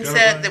set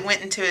that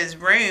went into his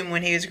room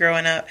when he was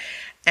growing up.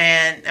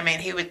 And, I mean,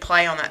 he would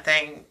play on that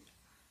thing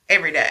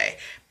every day.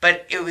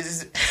 But it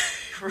was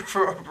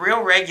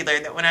real regular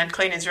that when I'd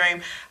clean his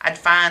room, I'd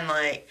find,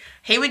 like,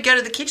 he would go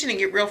to the kitchen and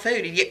get real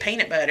food. He'd get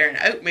peanut butter and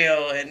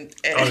oatmeal and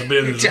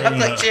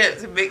chocolate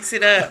chips and mix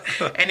it up.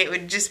 And it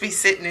would just be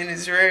sitting in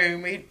his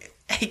room.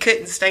 He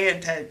couldn't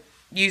stand to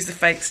use the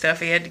fake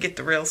stuff. He had to get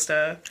the real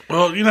stuff.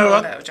 Well,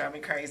 that would drive me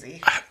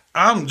crazy.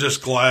 I'm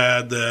just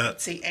glad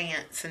that... See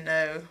ants and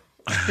no...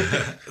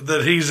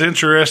 that he's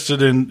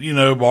interested in,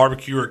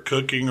 barbecue or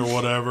cooking or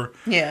whatever.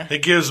 Yeah.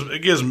 It gives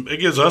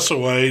us a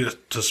way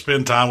to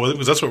spend time with him,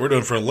 because that's what we're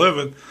doing for a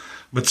living.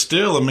 But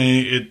still, I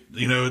mean,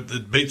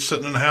 it beats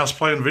sitting in the house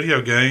playing video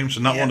games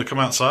and not wanting to come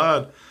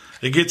outside.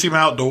 It gets him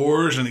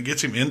outdoors and it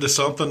gets him into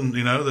something,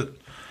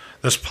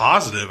 that's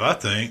positive, I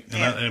think. And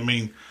yeah. I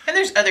mean, and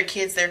there's other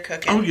kids there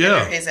cooking that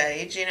are his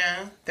age,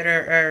 that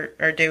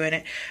are doing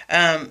it.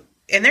 And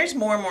there's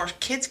more and more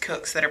kids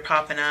cooks that are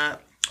popping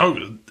up.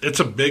 Oh,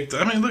 it's a big thing.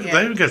 I mean, look,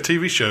 they even got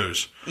TV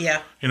shows.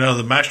 Yeah.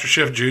 The Master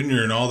Chef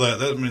Junior and all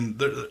that. I mean,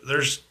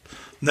 there's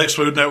Next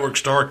Food Network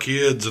Star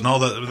Kids and all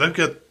that. I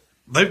mean,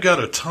 they've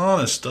got a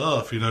ton of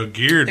stuff,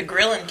 geared. The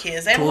grilling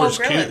kids. They have a whole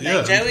grilling thing.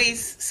 Yeah.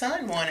 Joey's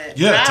son won it.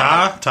 Yeah,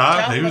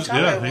 Ty. He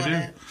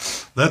did.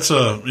 That's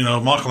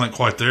Michael ain't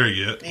quite there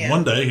yet. Yeah.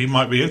 One day he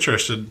might be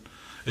interested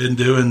in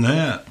doing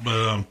that.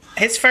 But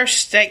his first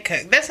steak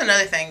cook. That's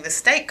another thing. The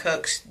steak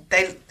cooks,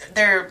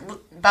 they're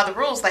by the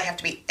rules they have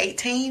to be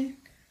 18.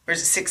 Or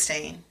is it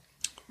 16?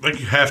 I think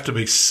you have to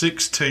be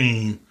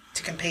 16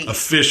 to compete.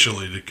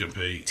 Officially to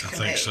compete. I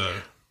think so.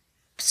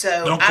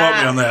 So don't quote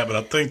me on that, but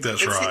I think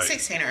that's right. It's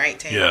 16 or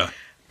 18. Yeah.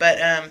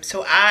 But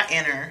so I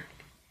enter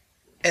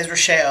as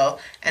Rochelle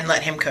and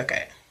let him cook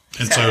it.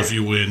 And so if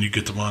you win, you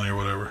get the money or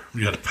whatever.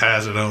 You have to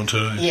pass it on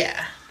to him.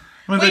 Yeah.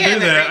 I mean, they do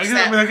that.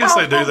 I guess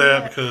they do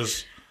that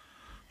because,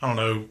 I don't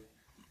know,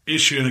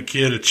 issuing a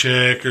kid a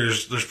check, or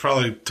there's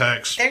probably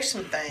tax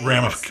some things.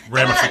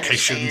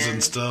 ramifications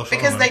and stuff.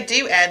 Because they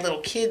do add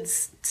little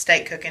kids'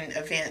 steak cooking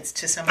events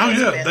to some of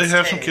those events. They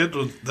have some kids.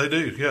 They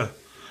do, yeah.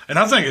 And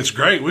I think it's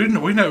great. We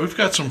know we've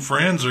got some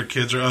friends or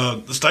kids.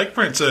 The Steak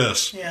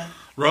Princess. Yeah.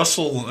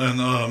 Russell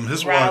and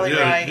his Riley,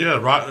 wife. Yeah,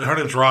 right? Her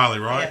name's Riley,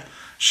 right? Yeah.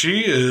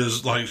 She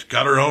is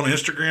got her own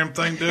Instagram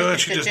thing doing.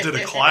 She just did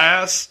a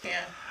class.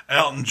 Yeah.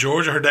 Out in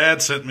Georgia. Her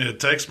dad sent me a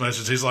text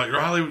message. He's like,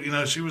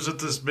 Riley, she was at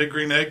this Big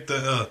Green Egg.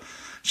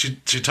 She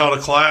taught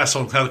a class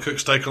on how to cook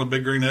steak on a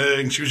Big Green Egg,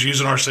 and she was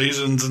using our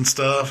seasons and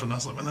stuff. And I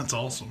was like, man, that's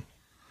awesome.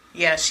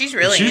 Yeah, she's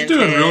really She's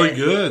doing really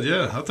good.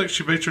 Yeah, I think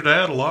she beat her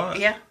dad a lot.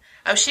 Yeah.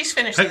 Oh, she's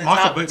finished in the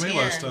Michael top beat 10 me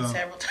last time.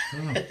 Several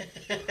times.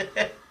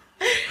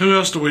 Who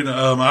else do we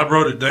know? I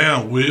wrote it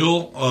down.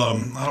 Will.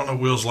 I don't know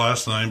Will's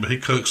last name, but he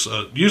cooks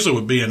usually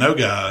with B&O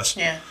guys.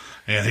 Yeah.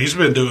 And he's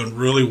been doing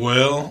really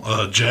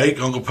well.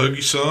 Jake, Uncle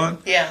Poogie's son.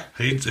 Yeah.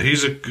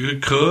 He's a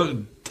good cook.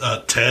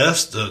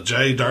 Tess,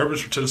 Jay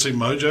Durbin's from Tennessee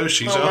Mojo.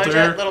 She's Little out Mojo,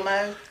 there.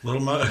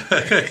 Little Mo.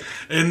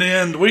 And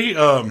then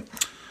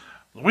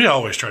we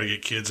always try to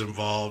get kids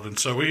involved. And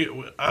so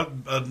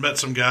I'd met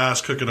some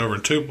guys cooking over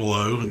in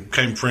Tupelo and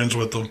became friends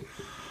with them.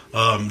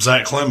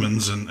 Zach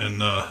Clemens and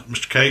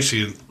Mr.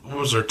 Casey. And what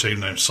was their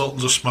team name?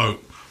 Sultans of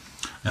Smoke.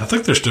 And I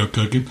think they're still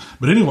cooking.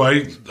 But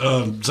anyway,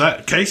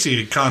 Zach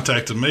Casey had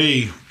contacted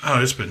me,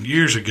 it's been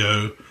years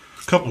ago,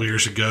 a couple of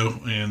years ago,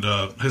 and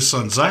his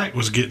son Zach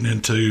was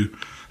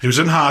he was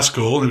in high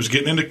school, and he was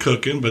getting into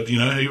cooking, but,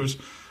 he was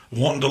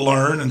wanting to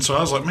learn. And so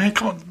I was like, man,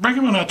 come on, bring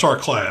him on out to our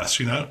class,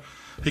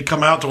 He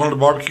come out to one of the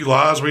barbecue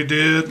lives we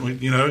did.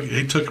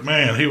 He took,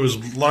 he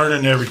was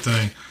learning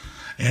everything.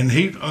 And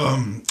he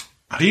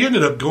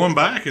ended up going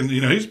back, and,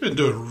 he's been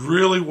doing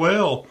really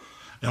well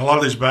in a lot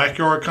of these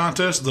backyard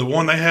contests. The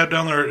one they had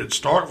down there at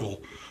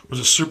Starkville was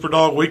a Super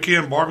Dog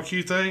Weekend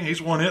barbecue thing. He's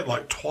won it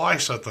like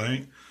twice, I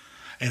think.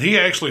 And he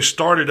actually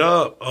started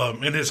up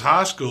in his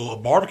high school a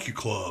barbecue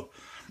club.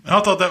 And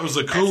I thought that was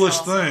the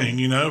coolest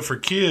thing, for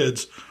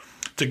kids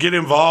to get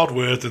involved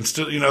with. And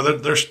still,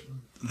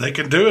 they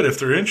can do it if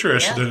they're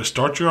interested in it.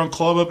 Start your own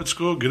club up at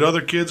school. Get other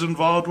kids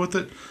involved with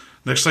it.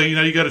 Next thing you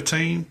know, you got a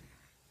team.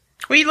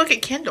 Well, you look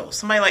at Kendall.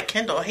 Somebody like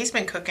Kendall. He's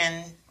been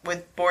cooking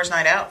with Boar's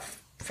Night Out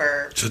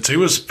since he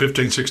was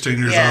 15, 16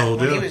 years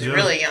old. He was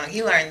really young.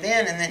 He learned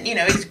then, and then,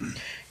 he's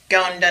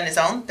gone and done his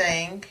own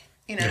thing.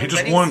 He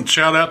just won.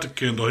 Shout out to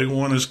Kendall. He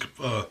won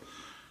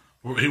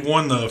he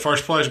won the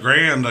first place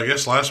grand, I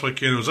guess, last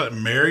weekend. Was that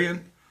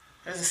Marion?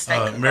 There's a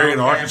steak Marion,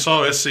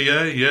 Arkansas,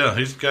 SCA. Yeah,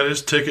 he's got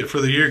his ticket for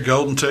the year,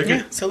 golden ticket.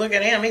 Yeah, so look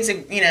at him. He's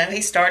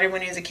he started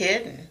when he was a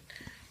kid and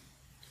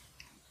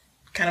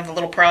kind of a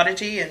little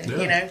prodigy, and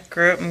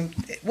grew up. And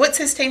what's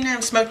his team now?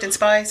 Smoked and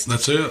Spiced.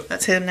 That's it.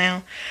 That's him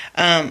now.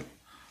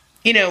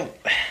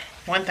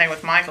 One thing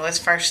with Michael, his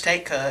first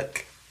steak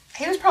cook,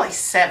 he was probably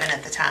 7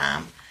 at the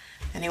time,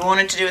 and he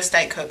wanted to do a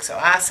steak cook, so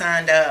I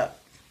signed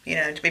up,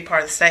 to be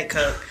part of the steak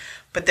cook.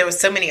 But there was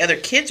so many other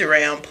kids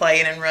around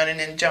playing and running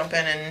and jumping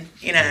and,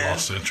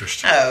 lost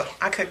interest. Oh,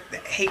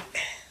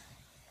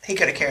 he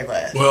could have cared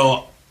less.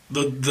 Well,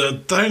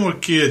 the thing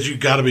with kids, you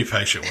got to be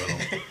patient with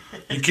them.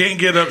 You can't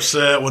get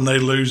upset when they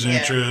lose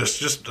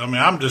interest.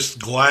 I'm just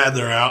glad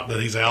that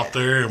he's out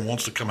there and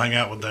wants to come hang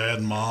out with Dad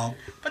and Mom.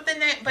 But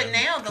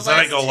now the last that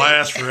ain't gonna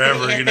last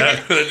forever,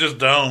 They just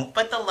don't.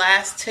 But the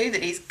last 2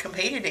 that he's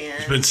competed in,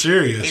 it's been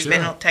serious. He's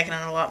been taking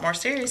it a lot more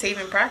serious. He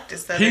even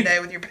practiced the other day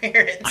with your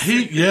parents.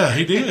 He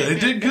did. He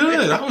did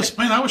good.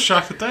 I was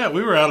shocked at that.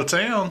 We were out of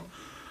town.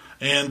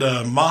 And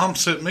Mom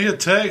sent me a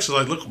text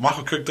like, "Look,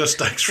 Michael cooked us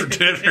steaks for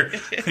dinner."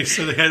 He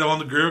said he had on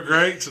the grill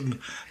grates and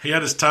he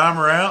had his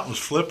timer out, and was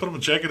flipping them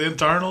and checking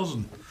internals,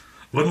 and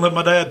wouldn't let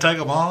my dad take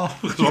them off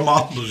because my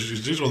mom,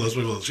 she's one of those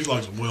people that she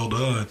likes them well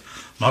done.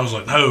 And I was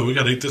like, "No, we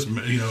got to eat this,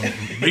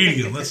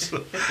 medium."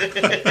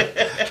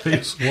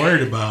 He's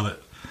worried about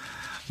it.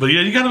 But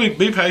yeah, you got to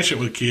be patient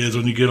with kids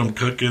when you get them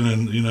cooking,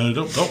 and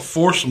don't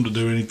force them to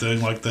do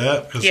anything like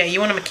that. Cause, you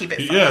want them to keep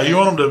it fun. Yeah, you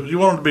want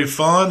them to be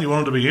fun. You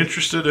want them to be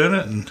interested in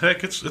it, and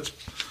heck, it's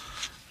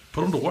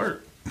put them to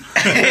work.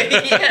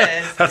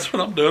 Yes, that's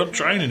what I'm doing. I'm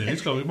training him.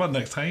 He's going to be my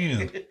next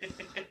hand.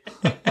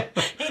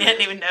 He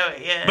didn't even know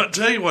it yet. But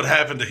tell you what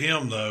happened to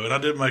him though, and I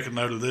did make a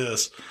note of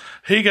this.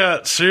 He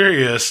got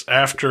serious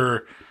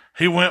after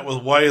he went with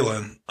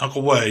Waylon,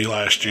 Uncle Way,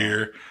 last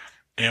year.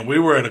 And we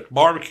were at a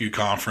barbecue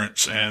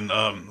conference, and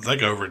I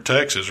think over in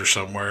Texas or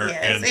somewhere.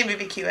 Yeah, it's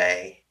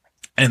BBQA.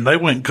 And they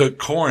went and cooked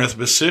Corinth,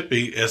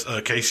 Mississippi as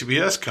a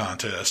KCBS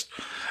contest.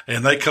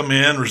 And they come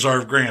in,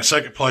 reserve grand,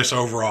 second place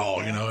overall,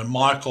 and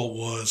Michael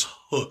was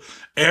hooked.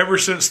 Ever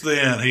since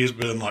then, he's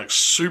been like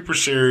super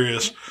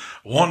serious,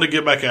 wanting to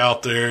get back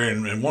out there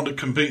and wanting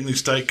to compete in these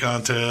state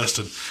contests.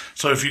 And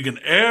so if you can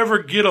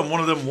ever get them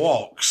one of them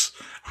walks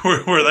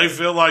where they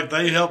feel like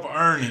they help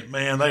earn it,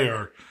 man,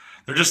 they're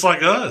just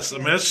like us. I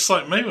mean, it's just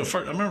like me. I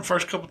remember the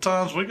first couple of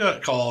times we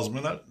got calls. I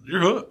mean,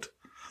 you're hooked.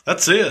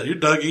 That's it. You're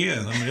dug in.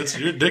 I mean,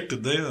 you're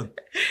addicted then.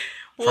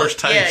 Well, first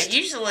taste. Yeah,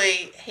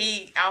 usually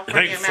I'll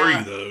bring him out. It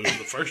ain't free, though.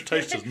 The first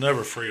taste is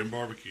never free in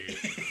barbecue.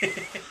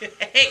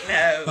 Heck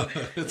no.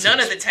 None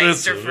of the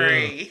tastes are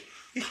free.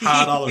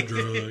 $5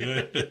 drug.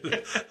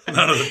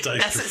 None of the tastes are free.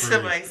 That's what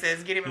somebody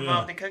says. Get him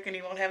involved in cooking.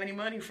 He won't have any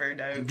money for it,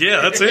 though.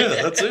 Yeah, that's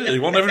it. He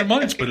won't have any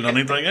money to spend it on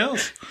anything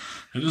else.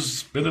 He'll just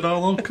spend it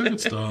all on cooking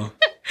stuff.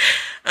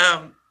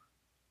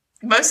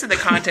 Most of the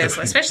contests,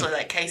 especially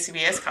like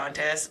KCBS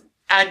contests,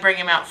 I'd bring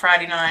him out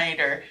Friday night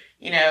or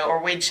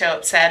we'd show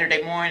up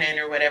Saturday morning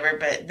or whatever.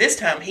 But this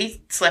time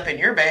he slept in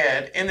your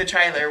bed in the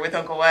trailer with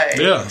Uncle Wade.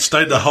 Yeah,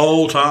 stayed the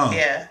whole time.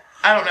 Yeah.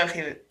 I don't know if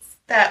he was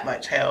that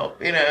much help,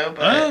 but.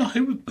 Well,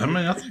 he was,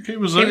 I think he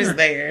was there. He was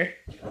there.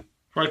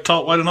 Probably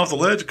taught Wade off the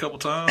ledge a couple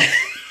times.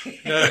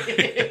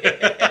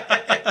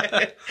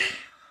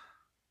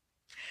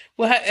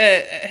 Well,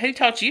 who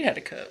taught you how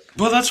to cook?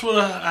 Well, that's what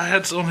I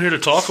had on here to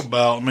talk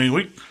about. I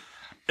mean,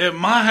 at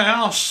my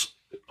house,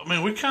 me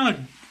and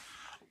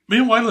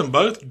Waylon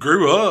both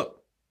grew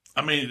up,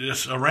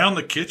 just around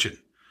the kitchen.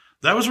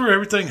 That was where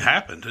everything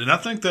happened. And I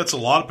think that's a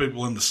lot of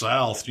people in the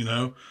South,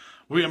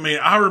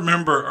 I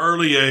remember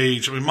early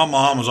age, my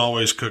mom was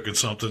always cooking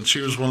something. She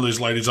was one of these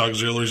ladies'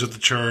 auxiliaries at the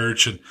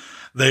church, and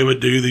they would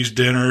do these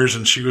dinners,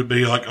 and she would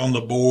be like on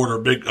the board or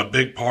a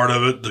big part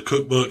of it, the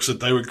cookbooks that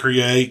they would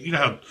create. You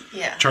know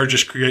how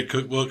churches create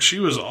cookbooks. She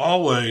was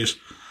always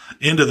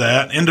into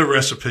that, into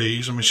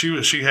recipes.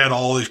 She had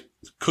all these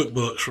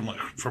cookbooks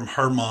from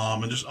her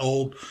mom, and just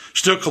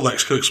still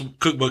collects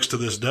cookbooks to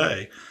this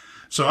day.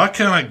 So I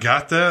kind of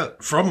got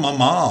that from my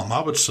mom,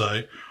 I would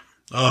say.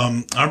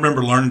 I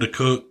remember learning to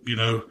cook,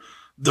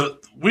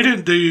 we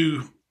didn't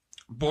do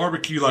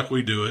barbecue like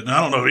we do it. And I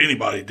don't know if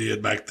anybody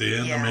did back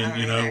then.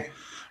 Yeah,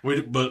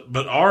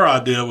 but our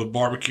idea with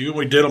barbecue,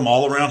 we did them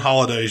all around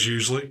holidays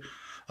usually.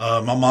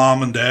 My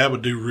mom and dad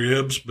would do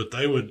ribs, but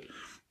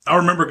I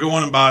remember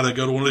they'd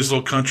go to one of these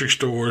little country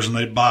stores and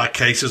they'd buy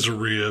cases of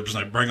ribs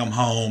and they'd bring them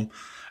home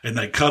and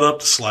they'd cut up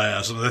the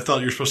slabs, and they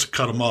thought you were supposed to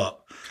cut them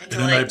up. And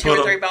then they put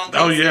 2 or 3 bone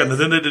pieces. Oh yeah. And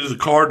then they did the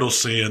cardinal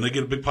sin. They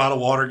get a big pot of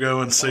water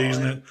going,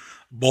 season it,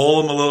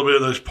 boil them a little bit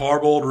of those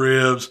parboiled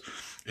ribs.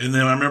 And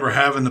then I remember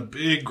having the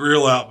big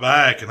grill out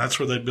back, and that's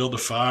where they'd build a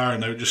fire,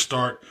 and they would just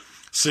start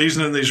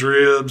seasoning these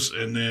ribs,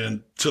 and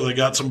then till they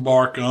got some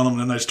bark on them,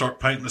 and then they start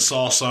painting the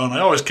sauce on. They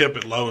always kept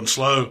it low and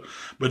slow,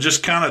 but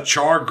just kind of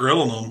char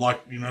grilling them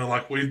like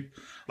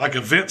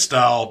event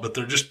style, but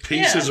they're just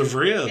pieces of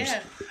ribs.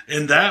 Yeah.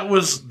 And that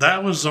was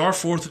our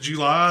 4th of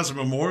July's and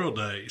Memorial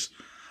Days.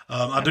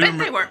 I bet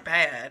they weren't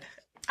bad.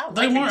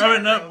 They weren't.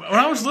 When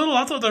I was little,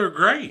 I thought they were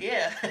great.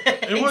 Yeah,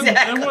 It wasn't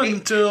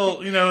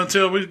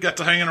until we got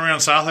to hanging around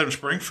South Haven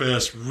Spring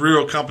Fest,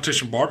 real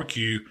competition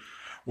barbecue,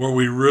 where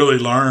we really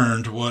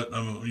learned what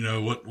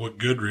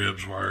good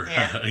ribs were.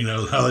 Yeah.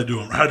 How to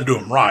do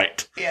them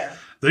right. Yeah.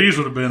 These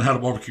would have been how to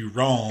barbecue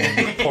wrong,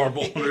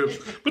 parboiled ribs,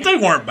 but they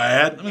weren't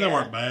bad. They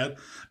weren't bad.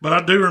 But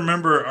I do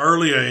remember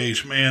early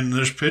age, man.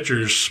 There's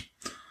pictures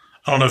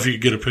I don't know if you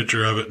could get a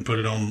picture of it and put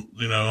it on,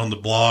 on the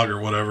blog or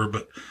whatever,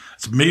 but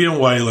it's me and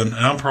Waylon, and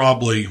I'm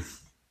probably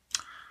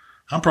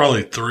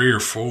 3 or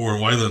 4,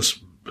 and Waylon's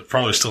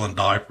probably still in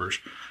diapers.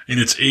 And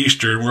it's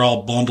Easter, and we're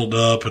all bundled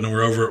up, and then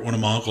we're over at one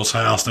of my uncle's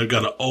house, and they've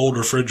got an old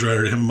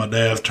refrigerator that him and my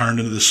dad have turned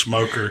into this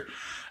smoker.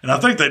 And I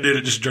think they did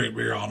it just to drink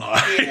beer all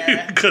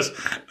night. Because,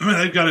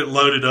 they've got it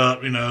loaded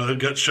up, they've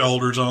got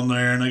shoulders on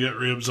there, and they got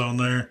ribs on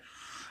there.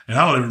 And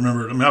I don't even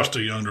remember, I was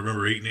too young to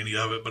remember eating any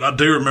of it, but I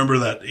do remember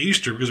that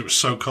Easter because it was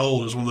so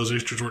cold. It was one of those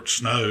Easters where it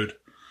snowed.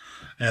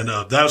 And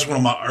that was one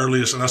of my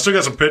earliest, and I still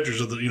got some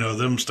pictures of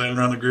them standing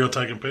around the grill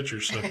taking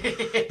pictures. So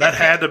that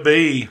had to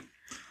be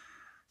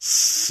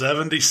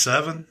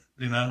 77,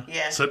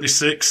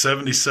 76,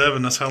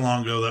 77. That's how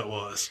long ago that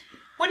was.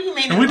 What do you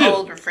mean an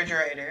old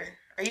refrigerator?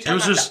 Are you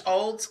talking about the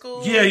old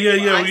school?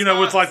 Yeah.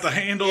 With like the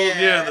handle,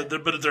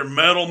 but they're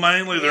metal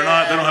mainly. They're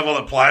not. They don't have all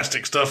that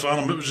plastic stuff on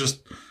them. It was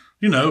just,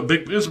 big.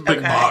 It was a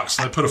big box.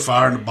 They put a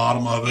fire in the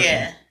bottom of it.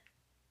 Yeah.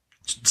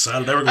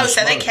 Decided they were going to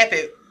so they kept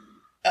it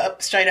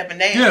straight up and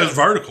down. Yeah, it was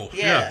vertical.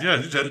 Yeah.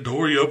 You just had a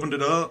door. You opened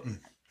it up. And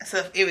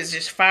so it was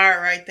just fire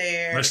right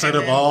there. They stayed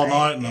up all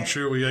night, and I'm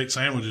sure we ate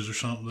sandwiches or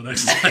something the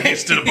next day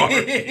instead of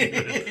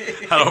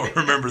barbecue. I don't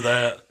remember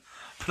that,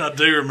 but I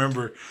do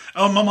remember.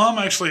 Oh, my mom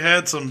actually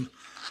had some.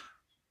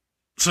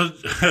 So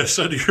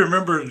do you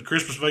remember the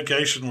Christmas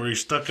Vacation where he's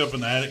stuck up in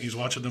the attic? He's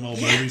watching them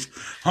old movies.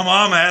 My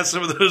mom had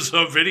some of those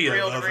videos.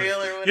 Reel to reel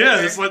or whatever.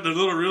 Yeah, it's like the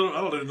little reel.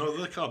 I don't even know what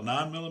they're called,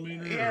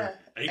 9mm or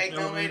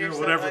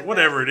 8mm,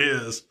 whatever it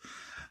is.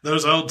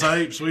 Those old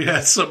tapes, we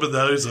had some of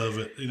those of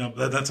it.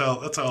 That's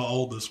how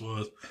old this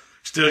was.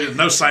 Still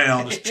no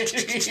sound,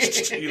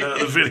 just,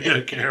 the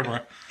video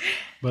camera.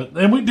 But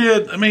then we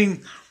did.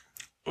 We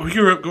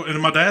grew up in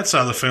my dad's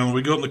side of the family.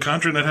 We go in the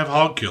country and they'd have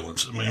hog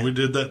killings. We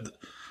did that.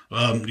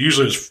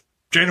 Usually it was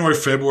January,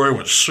 February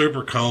when it's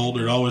super cold.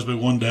 There'd always be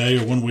one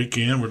day or one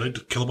weekend where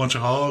they'd kill a bunch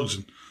of hogs,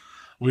 and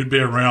we'd be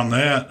around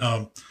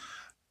that.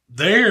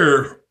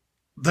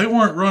 They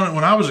weren't running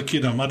when I was a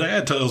kid. Now, my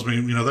dad tells me,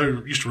 they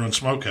used to run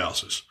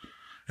smokehouses,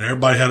 and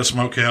everybody had a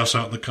smokehouse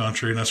out in the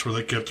country, and that's where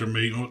they kept their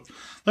meat.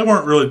 They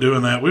weren't really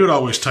doing that. We would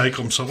always take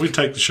them. So we'd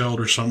take the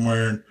shoulders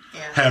somewhere and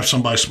have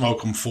somebody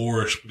smoke them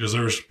for us, because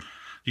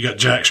you got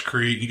Jack's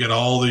Creek, you got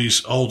all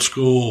these old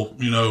school,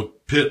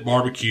 pit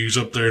barbecues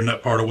up there in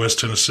that part of West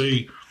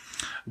Tennessee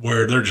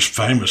where they're just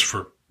famous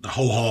for the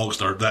whole hogs.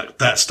 Or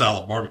that style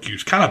of barbecue.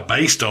 It's kind of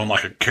based on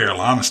like a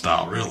Carolina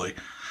style, really.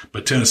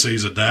 But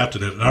Tennessee's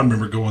adapted it. And I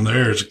remember going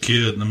there as a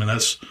kid. And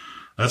that's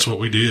what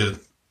we did.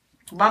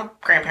 My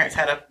grandparents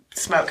had a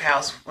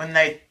smokehouse. When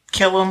they'd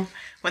kill them,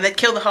 when they'd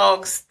kill the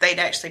hogs, they'd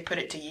actually put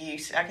it to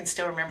use. I can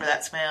still remember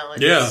that smell.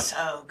 It was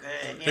so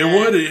good. It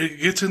would. It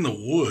gets in the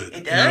wood.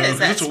 It does.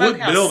 That it's a wood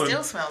building.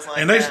 Still smells like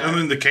and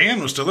that. The can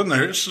was still in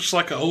there. It's just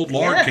like an old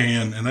lard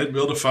can. And they'd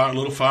build a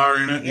little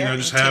fire in it.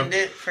 Just have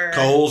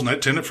coals. And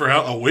they'd tend it for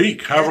a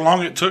week, however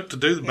long it took to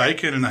do the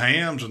bacon and the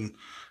hams, and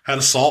had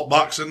a salt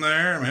box in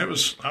there. It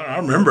was, I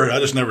remember it. I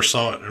just never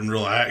saw it in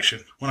real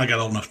action when I got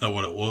old enough to know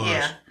what it was.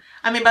 Yeah.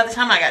 By the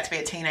time I got to be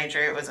a teenager,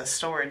 it was a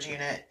storage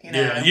unit,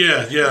 Yeah,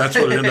 that's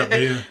what it ended up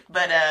being.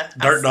 But,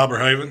 Dirt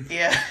Dauberhaven.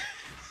 Yeah.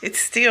 It's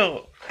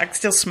still, I can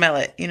still smell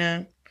it,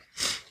 I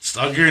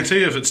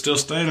guarantee you, if it's still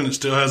standing, it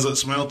still has that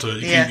smell to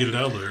it. You can't get it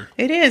out of there.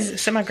 It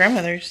is. So my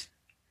grandmother's.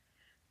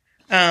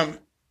 We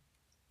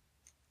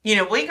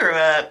grew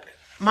up,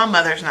 my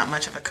mother's not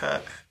much of a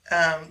cook.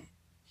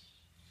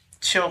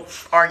 She'll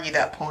argue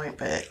that point,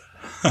 but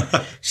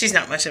she's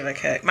not much of a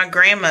cook. My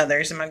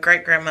grandmothers and my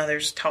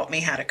great-grandmothers taught me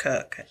how to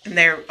cook. And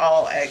they're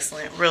all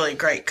excellent, really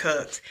great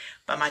cooks.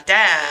 But my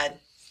dad,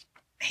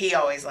 he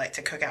always liked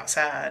to cook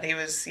outside. He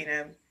was,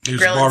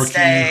 grilling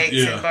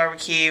steaks and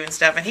barbecue and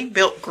stuff. And he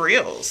built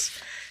grills.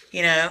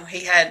 You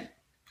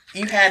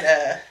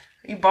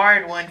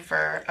borrowed one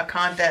for a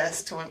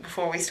contest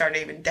before we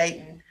started even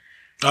dating.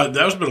 That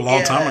was been a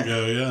long time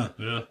ago,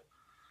 yeah.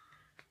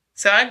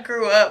 So I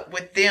grew up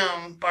with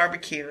them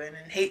barbecuing,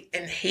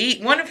 and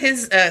he one of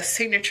his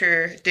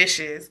signature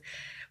dishes,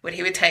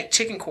 he would take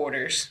chicken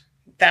quarters,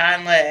 thigh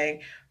and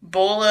leg,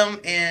 boil them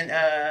in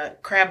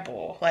crab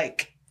bowl,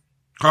 like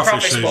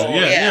crawfish bowl,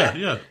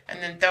 yeah,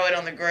 and then throw it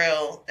on the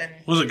grill. And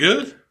was it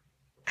good?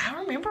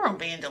 I remember them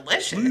being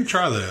delicious. We can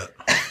try that.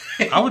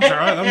 I would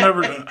try it.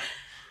 I've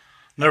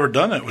never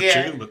done it with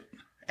chicken, but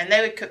and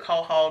they would cook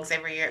whole hogs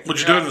every year.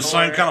 Would you do it in the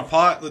same kind of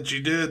pot that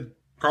you did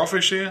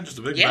crawfish in? Just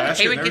a big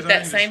basket? Yeah, he would get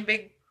that same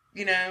big,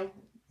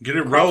 get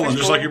it rolling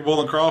just like you're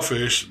boiling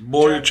crawfish.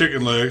 Boil your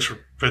chicken legs for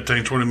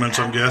 15, 20 minutes,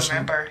 I'm guessing.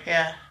 I remember,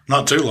 yeah.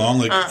 Not too long.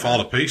 They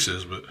fall to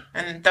pieces. But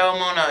and then throw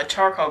them on a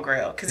charcoal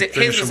grill. Because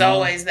his was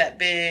always that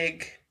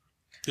big.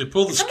 They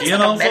pull the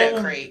skin off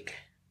Meadow Creek.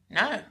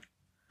 No.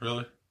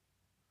 Really?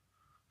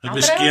 It'd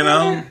be skin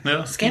on?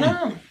 Yeah. Skin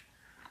on.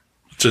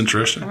 It's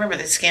interesting. I remember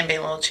the skin being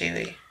a little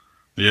chewy.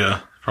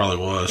 Yeah, probably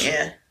was.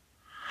 Yeah.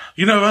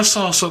 I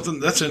saw something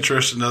that's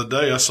interesting the other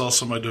day. I saw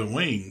somebody doing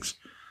wings.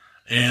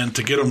 And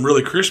to get them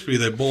really crispy,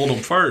 they boiled them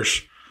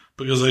first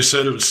because they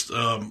said it was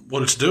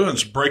what it's doing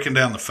is breaking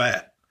down the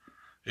fat.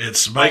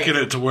 It's making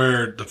it to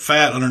where the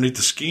fat underneath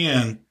the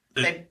skin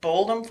They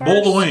boiled them first?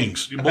 Boil the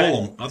wings. You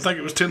boil them. I think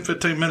it was 10,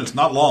 15 minutes,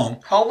 not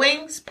long. Whole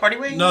wings? Party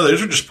wings? No,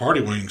 these are just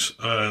party wings.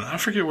 I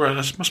forget where,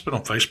 this must have been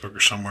on Facebook or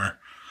somewhere.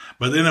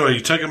 But anyway, you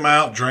take them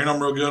out, drain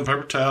them real good,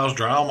 paper towels,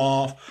 dry them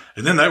off.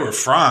 And then they were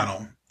frying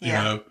them, you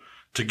know,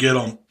 to get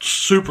them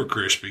super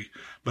crispy.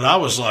 But I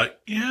was like,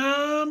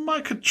 yeah,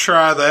 I could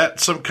try that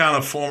some kind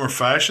of form or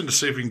fashion to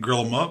see if we can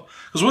grill them up.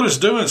 Because what it's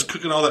doing is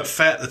cooking all that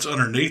fat that's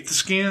underneath the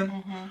skin.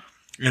 Mm-hmm.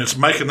 And it's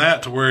making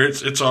that to where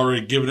it's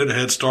already giving it a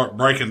head start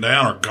breaking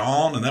down or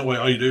gone. And that way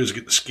all you do is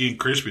get the skin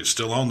crispy. It's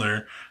still on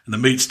there. And the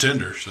meat's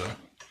tender. So, I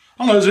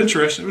don't know. It was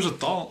interesting. It was a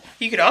thought.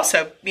 You could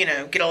also,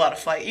 get a lot of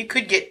flavor. You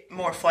could get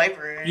more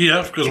flavor in it.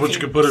 Yeah, because what you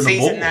could put in the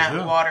bowl. Season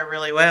that water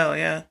really well,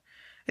 yeah.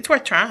 It's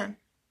worth trying.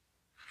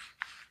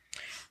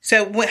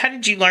 So, how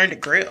did you learn to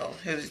grill?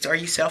 Are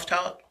you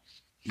self-taught?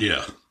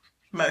 Yeah.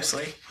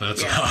 Mostly.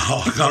 That's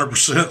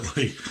 100%.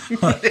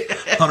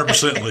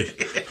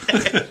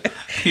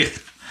 100%. Yeah.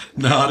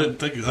 No, I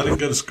didn't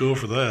go to school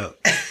for that.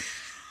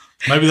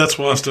 Maybe that's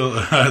why I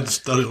had to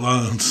study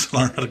loans to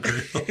learn how to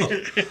grill.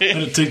 I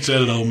didn't teach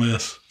that at Ole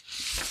Miss.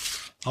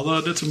 Although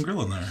I did some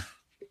grilling there.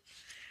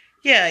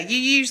 Yeah, you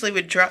usually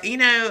would drop, I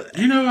would have to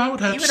say. You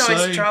would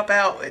always drop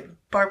out with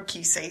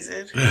barbecue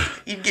season. Yeah.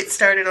 You'd get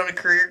started on a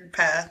career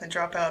path and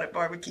drop out at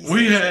barbecue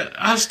season.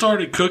 I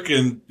started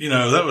cooking,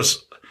 that was,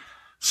 as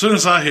soon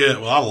as I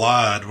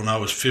lied when I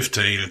was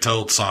 15 and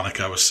told Sonic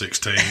I was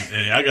 16.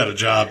 And I got a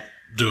job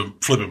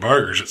flipping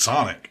burgers at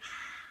Sonic.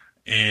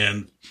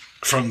 And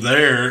from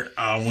there,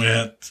 I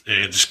went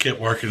and just kept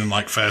working in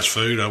like fast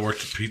food. I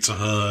worked at Pizza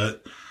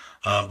Hut.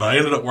 But I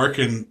ended up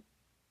working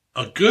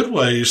a good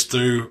ways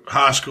through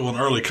high school and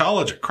early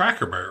college at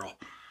Cracker Barrel.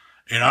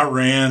 And I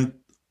ran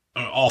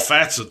all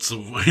facets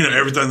of,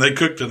 everything they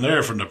cooked in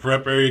there, from the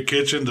prep area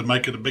kitchen to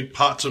making the big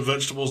pots of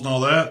vegetables and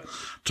all that,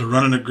 to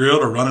running the grill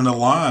to running the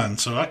line.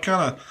 So I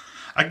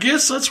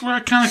guess that's where I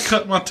kind of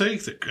cut my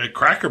teeth at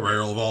Cracker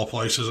Barrel of all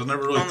places. I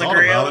never really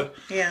thought about it.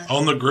 Yeah.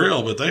 On the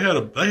grill, but they had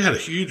a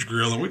huge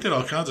grill and we did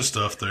all kinds of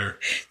stuff there.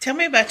 Tell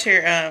me about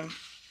your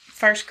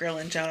first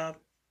grilling job.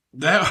 So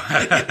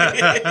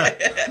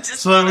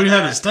we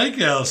had a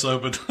steakhouse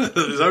open. Is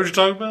that what you're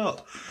talking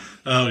about?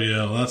 Oh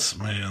yeah, that's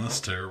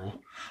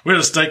terrible. We had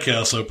a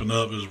steakhouse open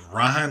up. It was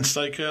Ryan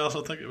Steakhouse,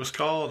 I think it was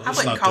called. I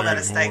wouldn't call that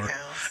a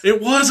steakhouse.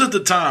 It was at the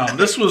time.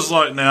 This was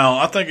like now.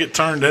 I think it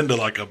turned into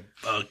like a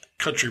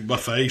country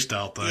buffet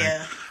style thing.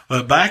 Yeah.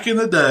 But back in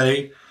the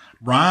day,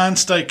 Ryan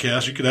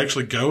Steakhouse, you could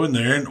actually go in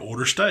there and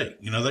order steak.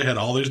 They had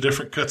all these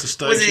different cuts of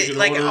steak. Was it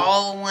like an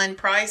all-in-one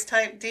price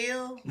type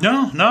deal?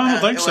 No, I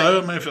don't think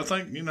so.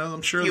 I mean,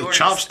 I'm sure the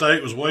chop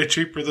steak was way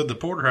cheaper than the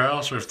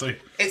porterhouse. So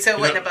it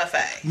wasn't a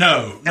buffet?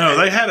 No,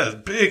 they had a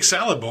big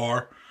salad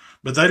bar.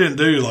 But they didn't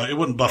do it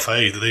wasn't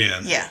buffet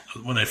then. Yeah.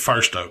 When they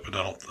first opened,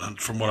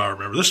 from what I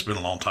remember. This has been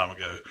a long time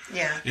ago.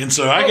 Yeah. And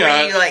so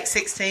were you like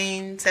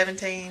 16,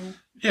 17?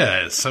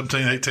 Yeah,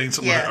 17, 18,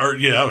 something like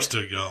that. I was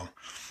still young.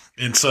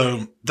 And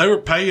so they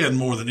were paying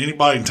more than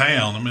anybody in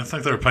town. I mean, I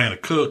think they were paying a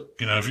cook.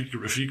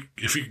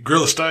 If you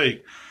grill a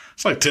steak,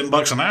 it's like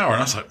 $10 an hour.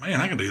 And I was like, man,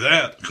 I can do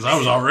that. Because I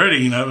was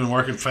already, been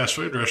working fast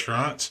food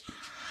restaurants.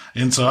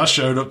 And so I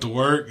showed up to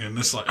work and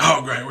it's like,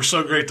 oh, great. We're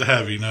so great to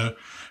have you,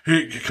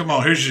 Here, come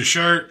on, here's your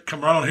shirt. Come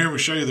right on here. We'll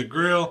show you the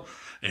grill.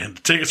 And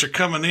the tickets are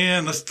coming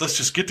in. Let's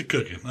just get to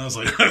cooking. I was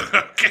like,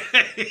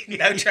 okay.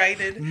 No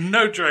trading?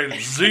 No trading.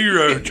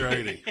 Zero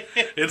trading.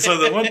 And so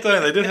the one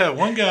thing, they did have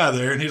one guy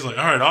there, and he's like,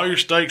 all right, all your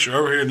steaks are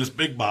over here in this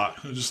big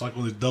box. It was just like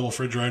one of these double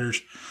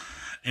refrigerators.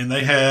 And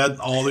they had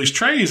all these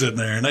trays in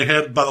there. And they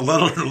had by the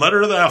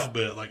letter of the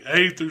alphabet, like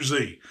A through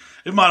Z.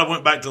 It might have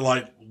went back to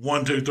like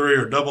 1, 2, 3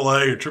 or double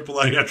A or triple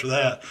A after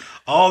that.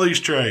 All these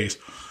trays.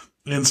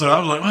 And so I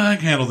was like, well, I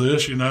can handle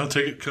this,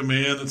 ticket come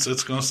in.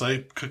 It's going to say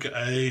cook at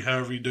A,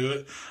 however you do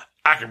it.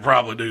 I can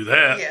probably do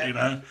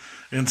that,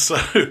 And so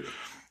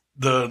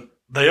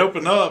they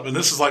open up, and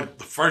this is like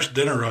the first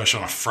dinner rush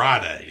on a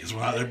Friday is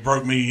when they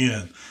broke me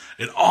in.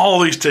 And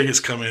all these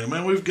tickets come in.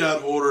 Man, we've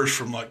got orders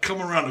from like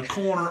coming around the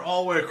corner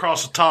all the way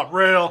across the top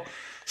rail,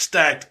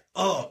 stacked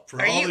up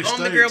for all these steaks. Are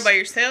you on the grill by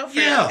yourself?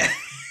 Yeah.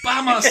 By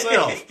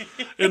myself.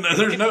 And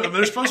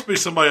there's supposed to be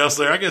somebody else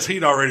there. I guess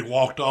he'd already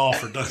walked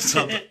off or done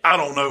something. I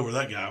don't know where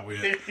that guy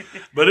went.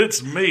 But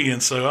it's me.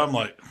 And so I'm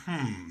like,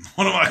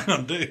 what am I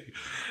going to do?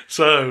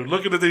 So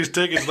looking at these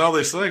tickets and all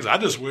these things, I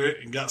just went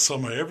and got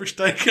some of every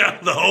steak out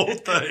of the whole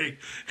thing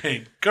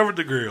and covered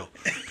the grill.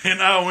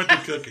 And I went to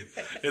cooking.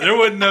 And there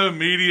wasn't no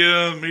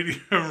medium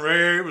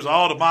rare. It was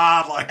all to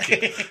my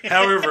liking.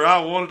 However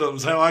I wanted them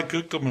was how I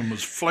cooked them and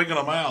was flinging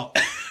them out.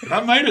 And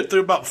I made it through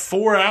about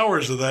 4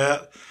 hours of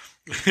that.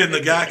 And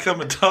the guy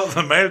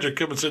the manager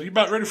come and said, you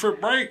about ready for a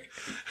break?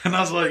 And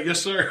I was like,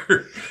 yes,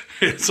 sir.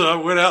 And so I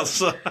went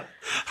outside,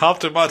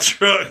 hopped in my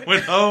truck,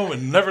 went home,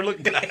 and never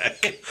looked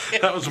back.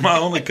 That was my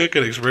only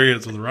cooking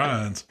experience with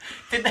Ryan's.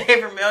 Did they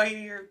ever mail you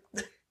your...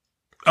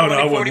 Oh, no,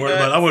 I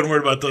wasn't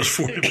worried about those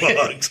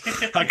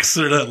 $40. I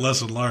consider that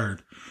lesson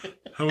learned.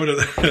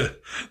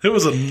 It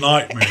was a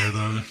nightmare,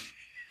 though.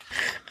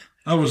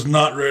 I was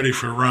not ready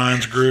for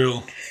Ryan's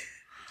grill.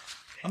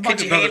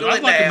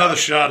 I'd like another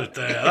shot at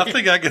that. I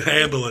think I could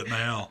handle it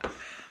now.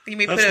 You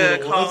may put a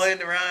call in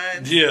to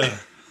Ryan. Yeah.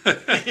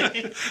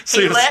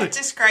 He left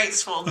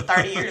disgraceful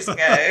 30 years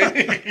ago.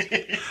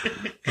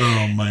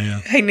 Oh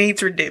man, he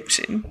needs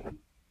redemption.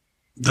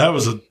 That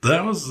was an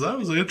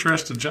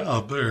interesting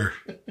job there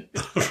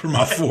for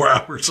my 4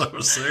 hours I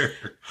was there.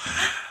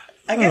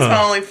 I guess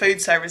my only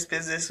food service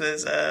business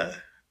was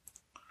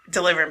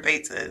delivering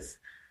pizzas.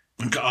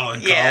 In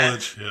college, yeah.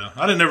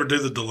 I didn't ever do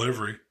the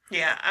delivery.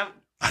 Yeah,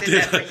 I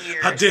did that for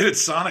years. I did at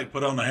Sonic,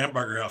 put on the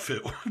hamburger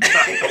outfit one time.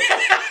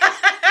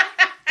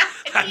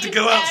 I had to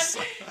go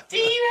outside. Do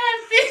you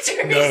have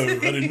pictures?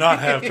 No, I did not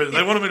have pictures.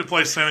 They wanted me to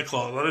play Santa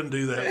Claus. I didn't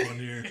do that one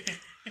year.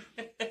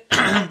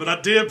 But I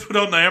did put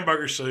on the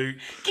hamburger suit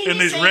and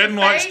these red and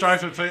white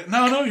striped pants.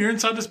 No, you're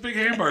inside this big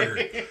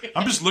hamburger.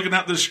 I'm just looking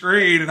out the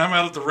screen and I'm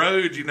out at the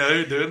road, doing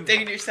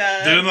your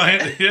sign. I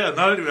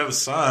didn't even have a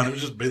sign. It would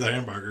just be the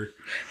hamburger.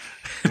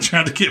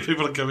 Trying to get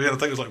people to come in. I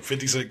think it was like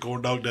 50-cent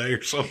corn dog day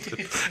or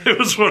something. It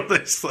was one of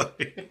these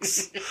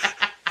things.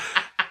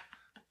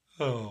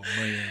 Oh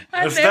man!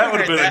 That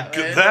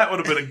would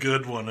have been a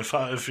good one if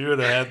you would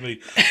have had me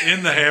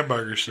in the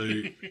hamburger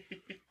suit.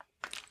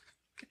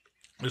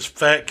 This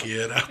fat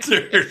kid out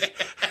there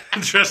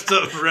dressed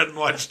up in red and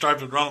white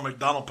striped Ronald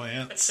McDonald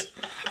pants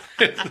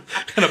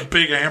and a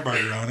big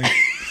hamburger on him.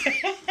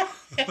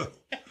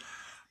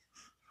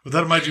 Would that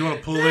have made you want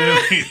to pull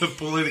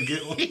in and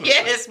get one?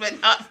 Yes,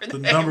 but not for the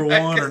number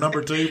one or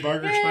number 2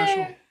 burger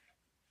special.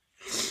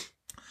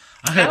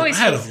 I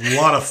had a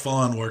lot of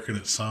fun working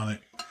at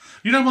Sonic.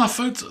 My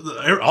foods,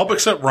 all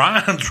except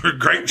Ryan's, were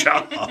great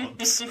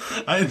jobs.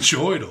 I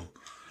enjoyed them.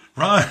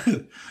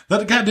 Ryan,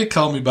 that guy did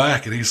call me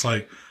back, and he's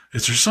like,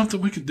 "Is there something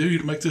we can do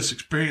to make this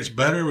experience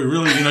better? We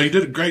really, you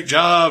did a great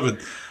job, and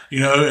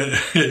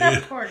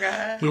that poor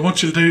guy. We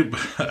want you to do."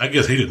 I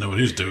guess he didn't know what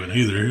he was doing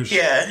either.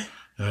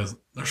 There's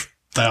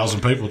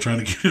 1,000 people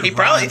trying to get. He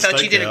probably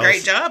thought you did a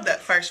great job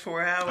that first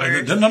 4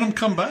 hours. None of them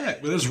come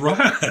back, but it's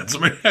Ryan's. I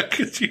mean, how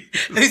could you?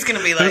 Who's going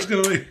to be like?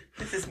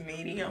 This is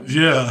medium.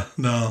 Yeah,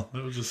 no,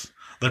 it was just.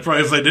 If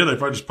they did, they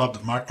probably just popped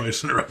the microwave,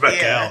 sent it right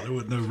back out. There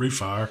wasn't no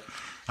refire.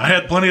 I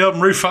had plenty of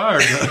them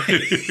refired.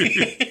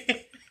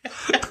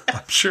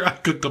 I'm sure I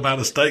cooked them out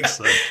of steaks,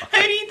 though.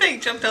 Who do you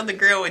think jumped on the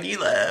grill when you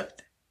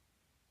left?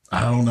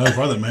 I don't know.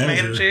 Probably the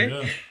manager.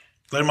 Yeah.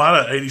 They might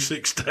have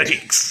 86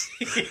 steaks.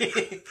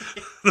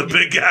 The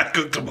big guy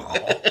cooked them all.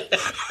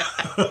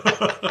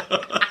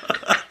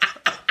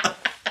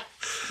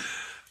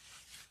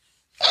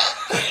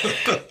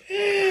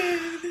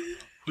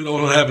 We don't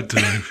know what happened to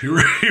him. He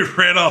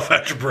ran off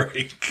after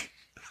break.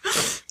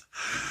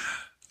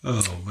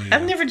 Oh, man.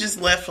 I've never just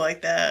left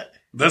like that.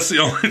 That's the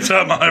only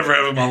time I ever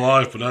have in my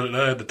life, but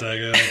I had to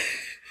tag out.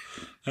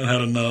 I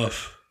had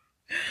enough.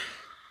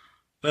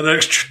 That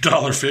extra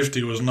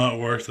 $1.50 was not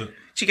worth it.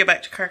 Did you get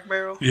back to Cracker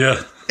Barrel?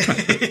 Yeah.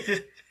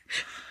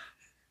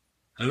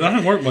 And I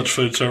didn't work much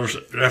food service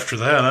after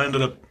that. I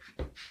ended up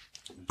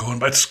going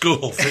back to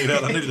school, figured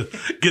out I needed to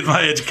get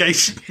my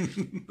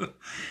education.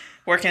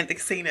 Working at the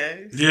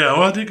casinos. Yeah,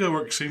 well, I did go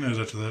work casinos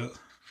after that.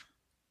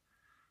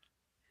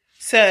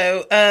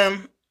 So,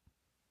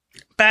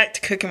 back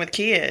to cooking with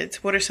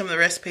kids. What are some of the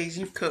recipes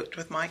you've cooked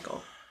with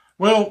Michael?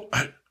 Well,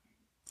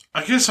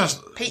 I guess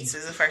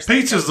pizza's the first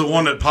thing. Pizza's the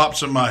one that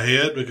pops in my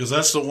head because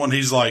that's the one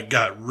he's like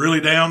got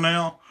really down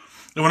now.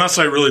 And when I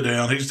say really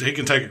down, he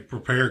can take a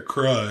prepared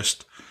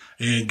crust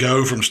and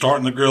go from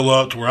starting the grill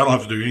up to where I don't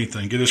have to do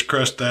anything. Get his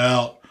crust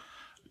out,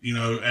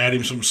 add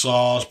him some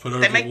sauce, put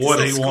over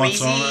what he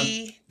wants on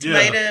it.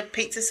 Tomato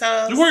pizza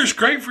sauce. It works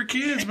great for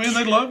kids, man.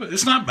 They love it.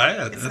 It's not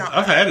bad.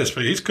 I've had his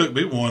pizza. He's cooked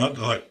me one. I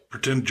like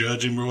pretend to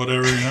judge him or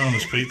whatever, on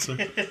his pizza,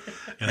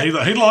 and he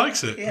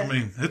likes it. Yeah. I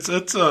mean, it's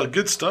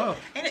good stuff.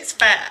 And it's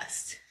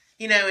fast.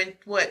 In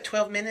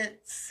 12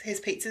 minutes, his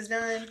pizza's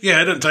done. Yeah,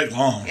 it doesn't take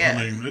long. Yeah.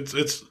 I mean,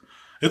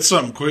 it's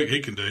something quick he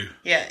can do.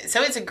 Yeah,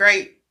 so it's a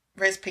great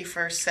recipe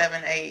for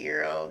 7,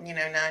 8-year-old,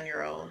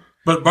 9-year-old.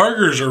 But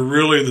burgers are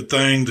really the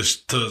thing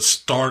to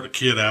start a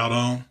kid out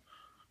on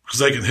because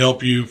they can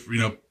help you,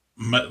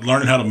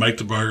 learning how to make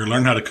the burger,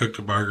 learn how to cook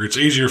the burger. It's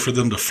easier for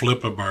them to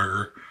flip a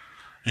burger.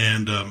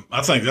 And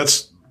I think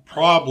that's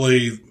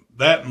probably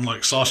that and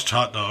like sausage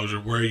hot dogs are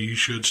where you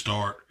should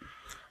start.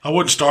 I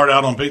wouldn't start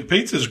out on pizza.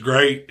 Pizza's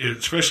great,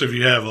 especially if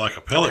you have like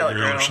a pellet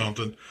grill or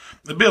something.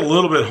 It'd be a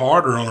little bit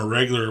harder on a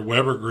regular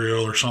Weber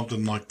grill or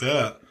something like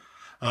that.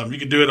 You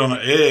could do it on an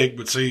egg,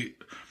 but see,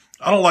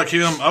 I don't like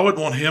him. I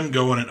wouldn't want him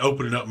going and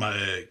opening up my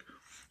egg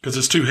because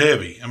it's too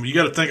heavy. I mean, you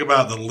got to think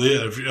about the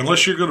lid.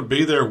 Unless you're going to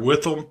be there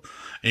with them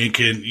and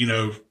can,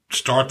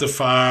 start the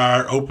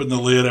fire, open the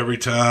lid every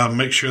time,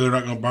 make sure they're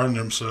not going to burn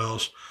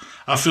themselves.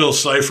 I feel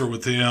safer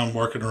with him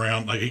working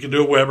around. Like he can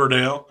do a Weber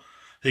now.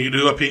 He can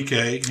do a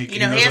PK. He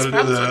has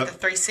problems with the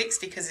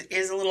 360 because it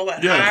is a little bit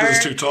higher. Yeah, because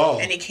it's too tall.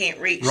 And he can't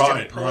reach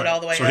to pull it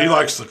all the way so up. He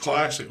likes the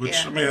Classic,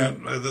 which, I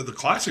mean, the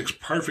Classic's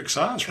perfect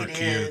size for a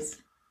kid. It's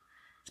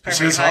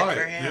perfect his height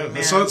for him.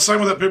 Yeah. So same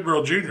with that Pit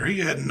Burrell Jr.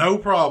 He had no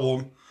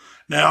problem.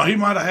 Now, he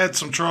might have had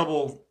some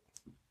trouble.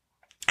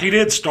 He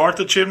did start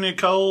the chimney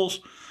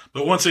coals,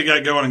 But once it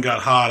got going and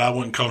got hot, I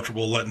wasn't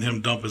comfortable letting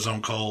him dump his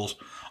own coals.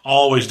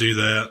 Always do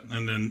that.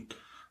 And then,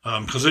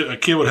 because a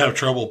kid would have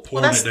trouble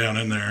pouring it down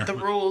in there. The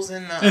rules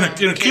in the and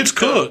a kid's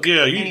cook.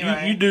 Yeah,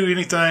 you do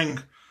anything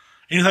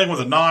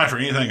with a knife or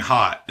anything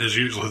hot is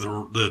usually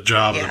the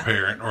job of the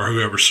parent or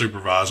whoever's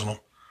supervising them.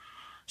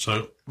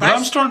 So, but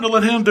I'm starting to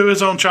let him do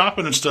his own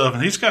chopping and stuff,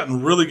 and he's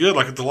gotten really good.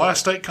 Like at the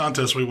last steak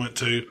contest we went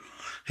to,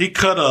 he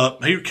kind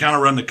of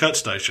run the cut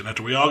station.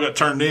 After we all got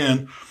turned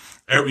in,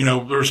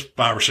 there's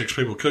 5 or 6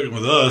 people cooking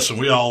with us, and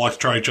we all like to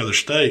try each other's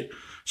steak.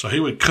 So he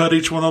would cut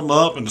each one of them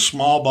up into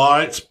small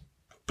bites,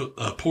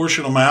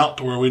 portion them out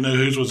to where we knew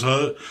whose was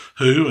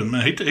who, and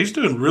man, he's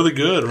doing really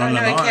good running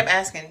the line. He kept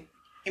asking,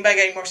 anybody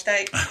got any more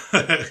steak?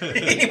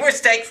 Any more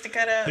steaks to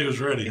cut up? He was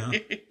ready, huh?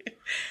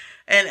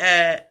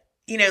 And,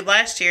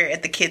 last year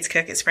at the Kids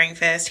Cook at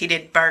Springfest, he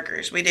did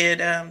burgers. We did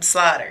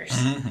sliders.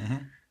 Mm-hmm.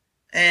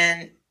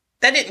 And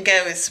that didn't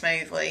go as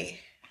smoothly.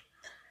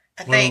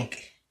 I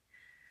think.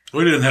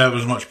 We didn't have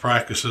as much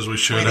practice as we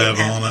should have on it. We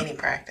didn't have any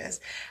practice.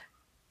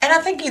 And I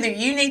think either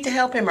you need to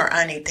help him or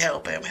I need to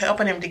help him.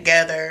 Helping him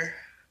together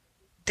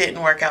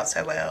didn't work out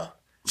so well.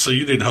 So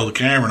you need to hold the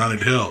camera and I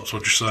need to help, is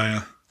what you're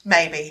saying?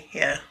 Maybe,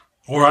 yeah.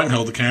 Or I can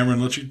hold the camera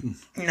and let you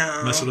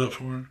mess it up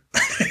for him.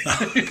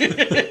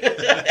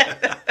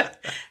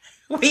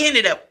 We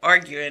ended up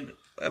arguing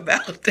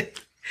about it.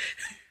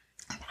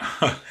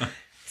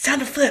 It's time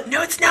to flip.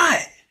 No, it's not.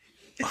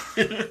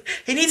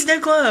 He needs new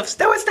gloves.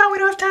 No, it's not. We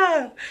don't have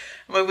time.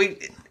 Well,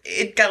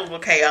 it got a little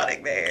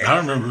chaotic there. I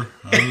remember.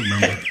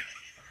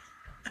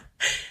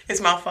 It's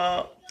my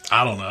fault.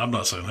 I don't know. I'm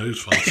not saying whose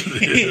fault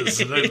it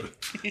is.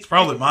 It's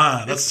probably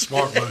mine. That's the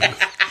smart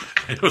move.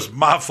 It was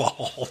my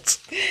fault.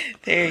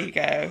 There you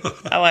go.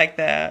 I like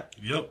that.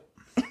 Yep.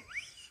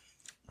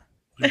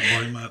 You can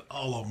blame that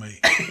all on me.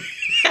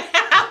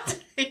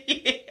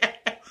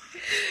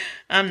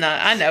 I'm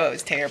not. I know it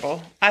was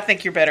terrible. I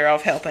think you're better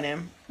off helping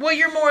him. Well,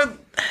 you're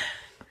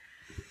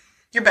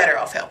better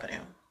off helping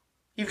him.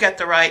 You've got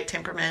the right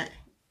temperament.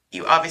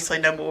 You obviously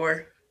know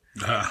more.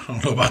 I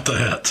don't know about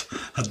that.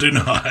 I do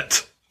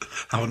not.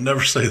 I would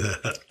never say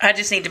that. I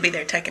just need to be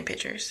there taking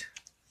pictures.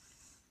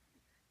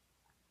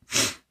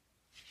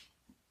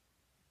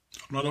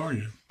 I'm not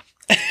arguing.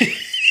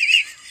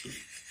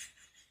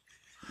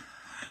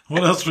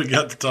 What else we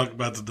got to talk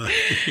about today?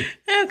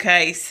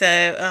 Okay, so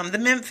the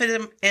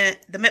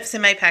Memphis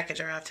MA package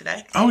arrived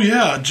today. Oh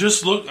yeah, I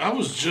just looked.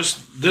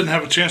 Didn't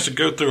have a chance to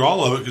go through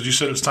all of it because you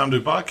said it's time to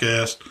do a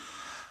podcast.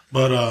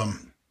 But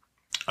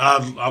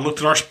I looked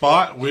at our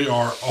spot. We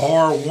are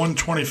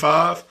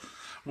R125,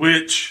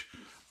 which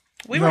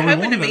we were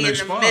hoping to be in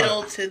the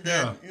middle to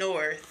the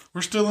north.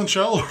 We're still in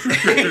shoulders.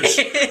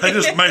 They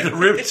just made a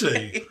rib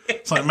team.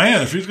 It's like,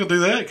 man, if he's going to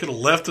do that, he could have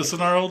left us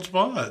in our old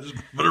spot. Just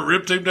put a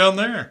rib team down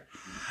there.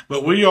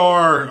 But we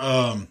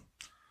are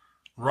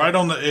right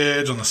on the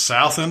edge, on the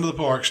south end of the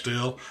park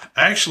still.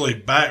 Actually,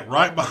 back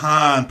right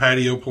behind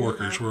Patio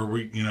Porkers, where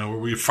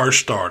we first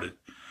started.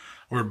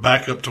 We're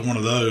back up to one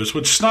of those,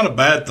 which is not a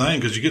bad thing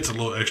because you get a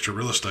little extra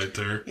real estate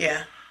there.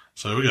 Yeah.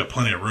 So we got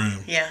plenty of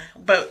room. Yeah,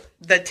 but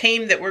the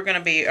team that we're going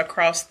to be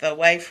across the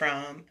way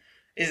from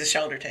is a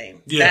shoulder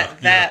team. Yeah,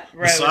 that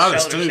row is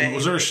shoulder team.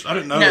 Was there? I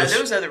didn't know. No,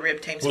 there was other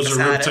rib teams. Was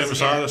there a rib team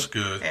beside us?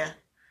 Good. Yeah.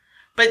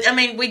 But, I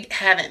mean, we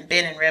hadn't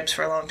been in ribs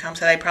for a long time,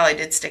 so they probably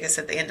did stick us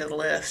at the end of the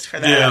list for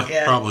that.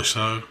 Yeah. Probably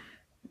so.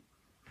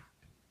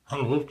 I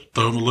don't know, we'll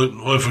throw them a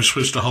loop. Well, if we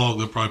switch to hog,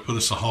 they'll probably put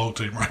us a hog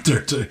team right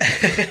there, too.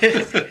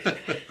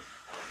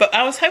 But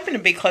I was hoping to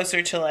be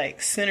closer to,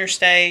 like, center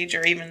stage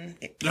or even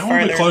further. I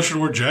want to be closer to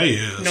where Jay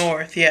is.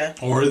 North, yeah.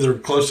 Or either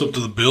close up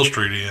to the Bill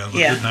Street end. That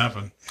didn't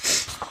happen.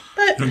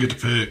 But you don't get to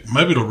pick.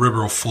 Maybe the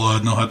river will flood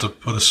and they'll have to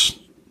put us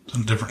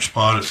in a different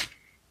spot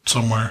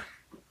somewhere.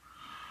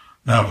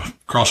 Now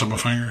crossing my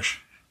fingers.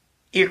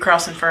 You're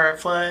crossing for a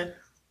flood?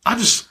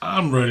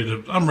 I'm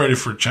ready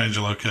for a change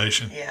of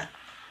location. Yeah.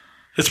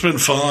 It's been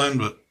fun,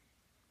 but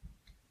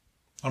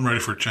I'm ready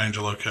for a change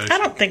of location. I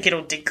don't think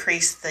it'll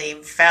decrease the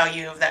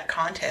value of that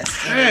contest.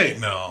 Heck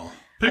no.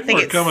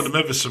 People are coming to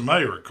Memphis in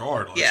May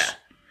regardless. Yeah.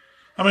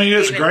 I mean,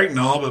 it's great and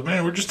all, but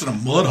man, we're just in a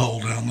mud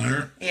hole down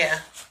there. Yeah.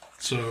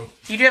 So.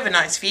 You do have a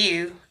nice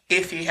view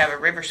if you have a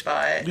river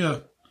spot. Yeah.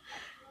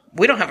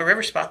 We don't have a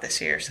river spot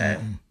this year, so.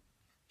 Mm-hmm.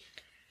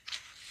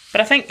 But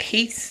I think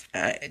he's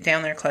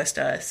down there close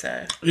to us.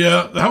 So.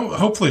 Yeah,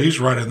 hopefully he's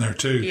right in there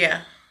too.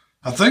 Yeah.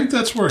 I think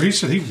that's where he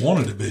said he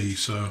wanted to be,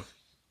 so.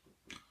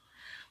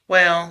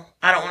 Well,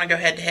 I don't want to go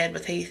head-to-head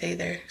with Heath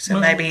either, so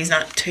maybe he's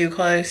not too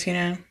close,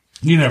 You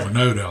never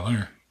know down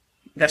there.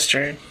 That's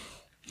true.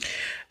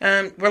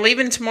 We're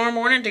leaving tomorrow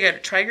morning to go to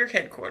Traeger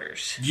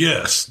headquarters.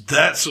 Yes,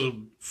 that's a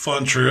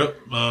fun trip.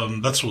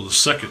 That's the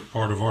second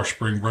part of our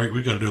spring break.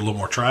 We got to do a little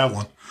more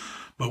traveling.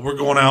 But we're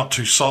going out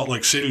to Salt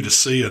Lake City to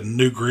see a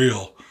new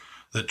grill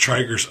that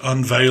Traeger's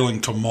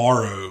unveiling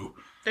tomorrow.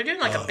 They're doing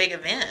like a big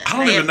event. I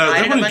don't even know.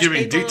 They're going to give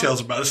me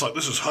details about it. It's like,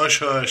 this is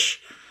hush-hush.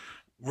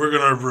 We're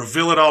going to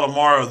reveal it all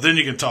tomorrow. Then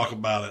you can talk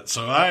about it.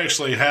 So I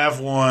actually have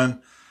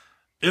one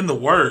in the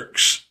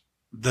works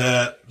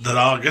that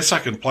I guess I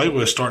can play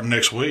with starting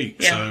next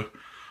week. Yeah. So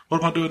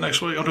What am I doing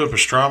next week? I'm doing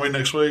pastrami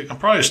next week. I'm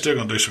probably still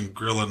going to do some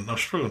grilling. I'm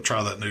still going to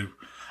try that new.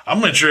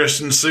 I'm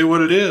interested to see what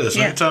it is.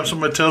 Yeah. Anytime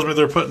somebody tells me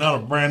they're putting out a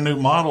brand new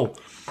model,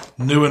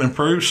 new and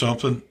improved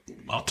something,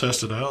 I'll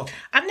test it out.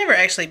 I've never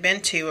actually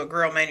been to a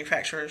grill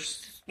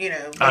manufacturer's,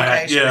 location.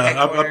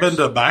 I've been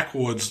to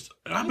Backwoods.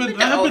 I've been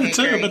to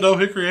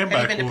Old Hickory and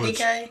Have Backwoods. You been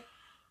to PK?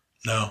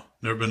 No,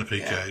 never been to PK's.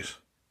 Yeah.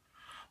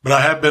 But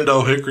I have been to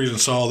Old Hickory's and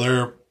saw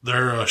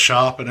their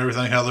shop and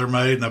everything, how they're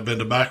made, and I've been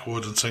to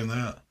Backwoods and seen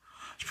that.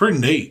 It's pretty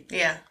neat.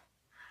 Yeah.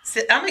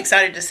 So I'm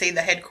excited to see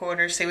the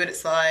headquarters, see what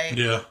it's like.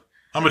 Yeah.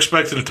 I'm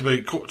expecting it to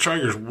be,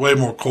 Traeger's way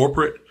more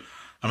corporate.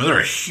 I mean,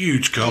 they're a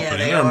huge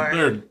company.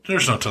 Yeah,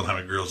 there's no telling how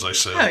many grills they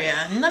sell. Oh,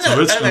 yeah. None of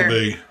the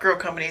other grill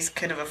companies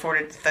could have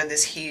afforded to throw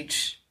this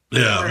huge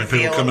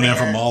people coming in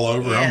from all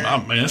over.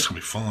 Yeah. Man, it's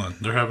going to be fun.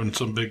 They're having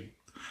some big,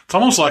 it's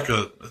almost like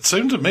it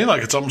seems to me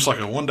like it's almost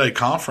like a one-day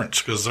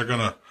conference because they're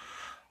going to,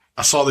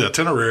 I saw the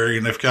itinerary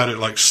and they've got it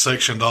like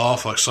sectioned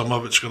off. Like some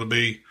of it's going to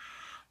be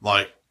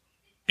like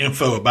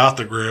info about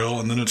the grill,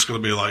 and then it's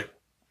going to be like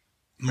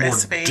more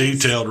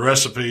detailed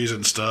recipes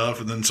and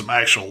stuff, and then some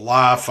actual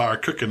live fire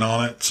cooking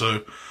on it.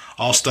 So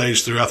all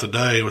staged throughout the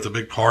day with a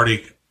big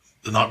party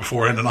the night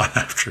before and the night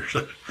after.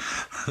 So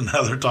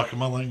now they're talking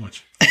my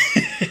language.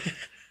 It's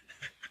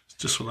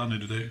just what I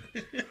need to do.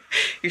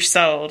 You're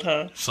sold,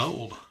 huh?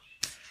 Sold.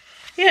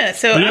 Yeah,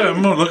 so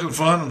I'm looking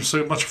fun. I'm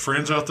seeing a bunch of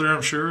friends out there.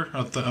 I'm sure.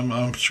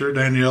 I'm sure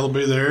Danielle will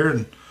be there,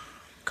 and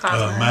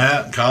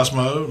Matt and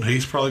Cosmo, and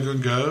he's probably going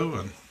to go,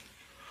 and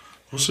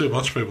we'll see a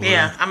bunch of people.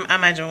 Yeah, I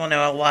imagine we'll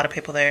know a lot of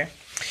people there.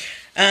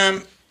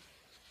 And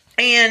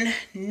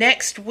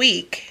next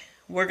week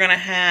we're going to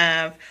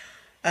have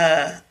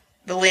the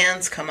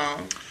Lynn's come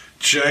on.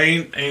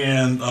 Jane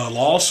and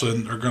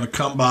Lawson are going to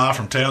come by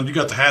from town. You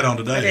got the hat on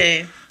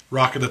today. I do.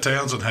 Rocking the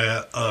Townsend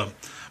hat.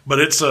 But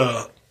it's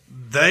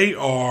they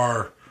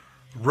are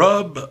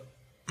rub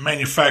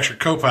manufactured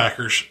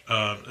co-packers,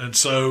 and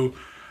so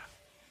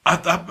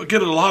I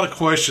get a lot of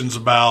questions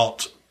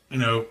about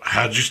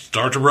how'd you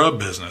start the rub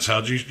business?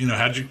 How'd you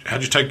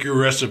take your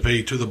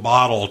recipe to the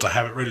bottle to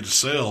have it ready to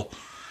sell,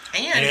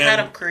 and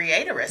how to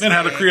create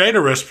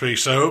a recipe,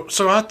 So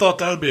I thought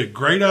that would be a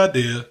great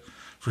idea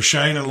for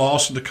Shane and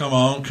Lawson to come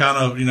on, kind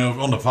of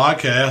on the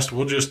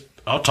podcast.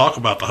 I'll talk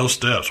about the whole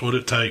steps, what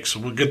it takes.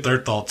 We'll get their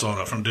thoughts on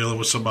it from dealing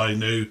with somebody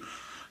new.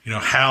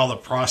 How the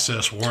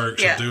process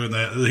works of doing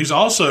that. He's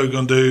also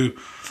going to do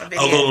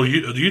a little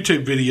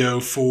YouTube video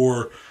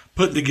for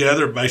putting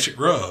together a basic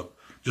rub.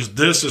 Just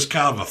this is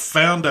kind of a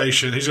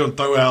foundation. He's going to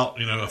throw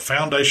out, a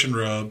foundation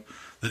rub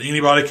that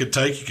anybody could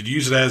take. You could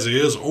use it as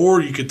is,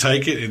 or you could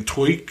take it and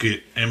tweak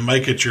it and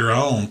make it your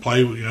own.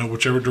 Play,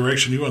 whichever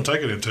direction you want to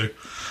take it into.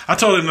 I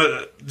told him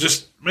that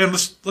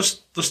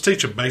let's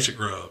teach a basic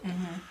rub.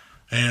 Mm-hmm.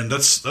 And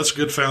that's a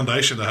good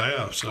foundation to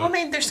have. So.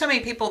 Well, there's so many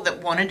people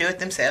that want to do it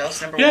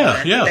themselves, number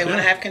one. They want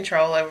to have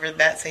control over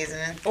that season.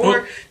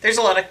 Or there's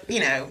a lot of,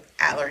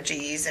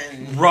 allergies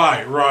and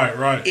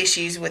right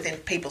issues within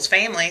people's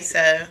families.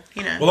 So,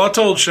 Well, I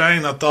told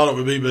Shane I thought it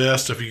would be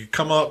best if you could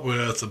come up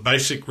with a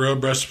basic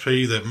rub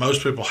recipe that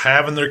most people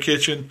have in their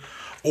kitchen,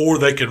 or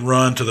they can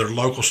run to their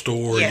local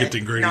store and get the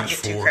ingredients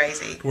not get too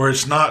crazy. Where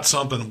it's not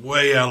something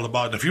way out of the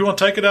box. If you want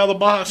to take it out of the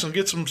box and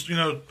get some,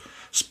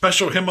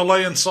 special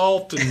Himalayan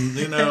salt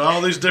and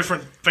all these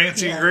different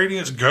fancy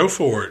ingredients, go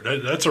for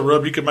it. That's a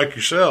rub you can make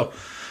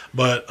yourself.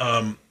 But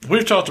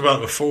we've talked about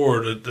it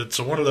before. It's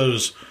one of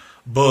those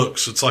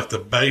books. It's like the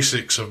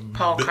basics of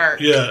Paul Kirk.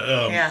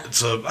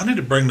 I need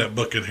to bring that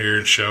book in here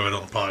and show it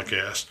on the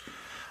podcast.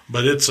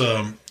 But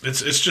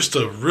it's just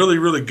a really,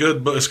 really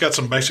good book. It's got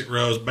some basic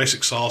rubs,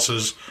 basic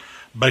sauces,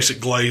 basic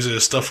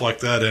glazes, stuff like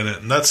that in it.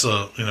 And that's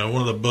one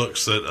of the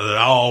books that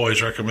I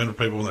always recommend to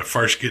people when they're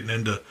first getting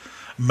into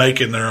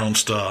making their own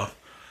stuff,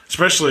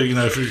 especially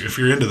if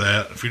you're into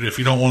that. If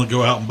you don't want to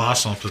go out and buy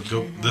something,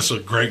 this is a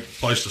great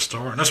place to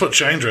start. And that's what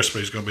Shane's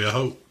recipe is going to be. I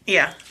hope.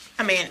 Yeah,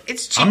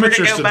 it's cheaper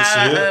to go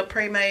buy a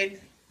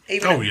pre-made,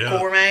 even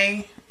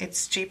gourmet.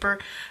 It's cheaper.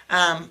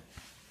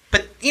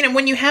 But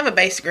when you have a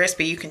basic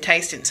recipe, you can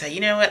taste it and say,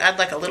 you know what, I'd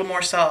like a little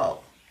more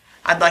salt.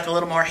 I'd like a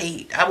little more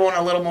heat. I want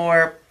a little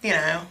more,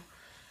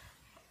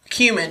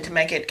 cumin to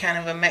make it kind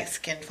of a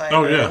Mexican flavor.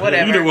 Oh yeah,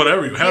 whatever. You do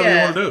whatever, however you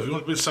want to do. If you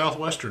want to be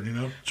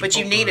Southwestern, But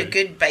you need a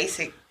good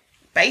basic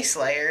base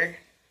layer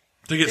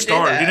to get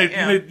started.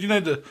 You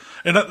need to,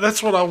 and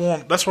that's what I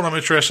want. That's what I'm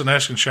interested in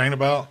asking Shane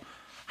about.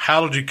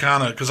 How did you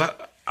because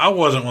I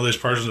wasn't one of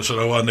these persons that said,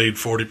 I need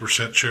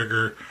 40%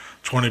 sugar,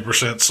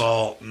 20%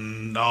 salt,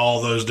 and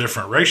all those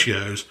different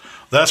ratios.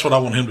 That's what I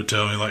want him to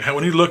tell me. Like,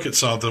 when you look at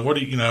something, what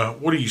do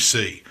you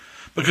see?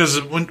 Because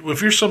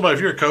if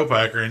you're a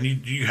co-packer and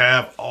you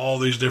have all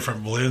these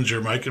different blends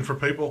you're making for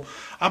people,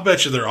 I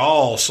bet you they're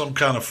all some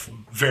kind of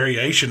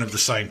variation of the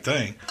same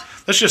thing.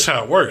 That's just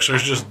how it works.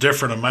 There's just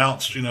different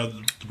amounts.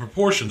 The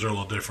proportions are a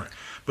little different.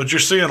 But you're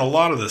seeing a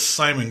lot of the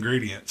same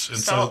ingredients. And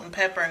salt and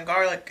pepper and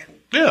garlic. And,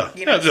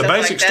 the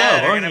basic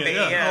stuff.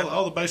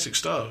 All the basic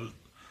stuff.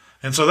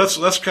 And so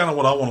that's kind of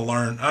what I want to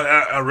learn.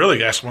 I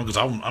really asked one because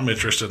I'm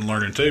interested in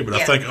learning too. But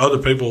I think other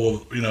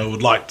people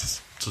would like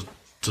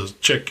to to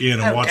check in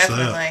and watch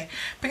definitely. That.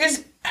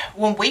 Because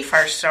when we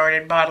first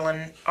started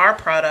bottling our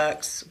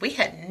products, we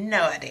had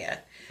no idea.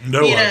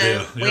 No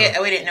idea.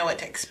 Yeah. We didn't know what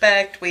to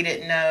expect. We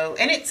didn't know.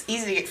 And it's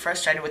easy to get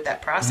frustrated with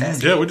that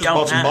process. Yeah, we just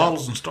bought some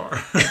bottles and started.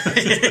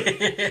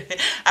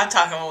 I'm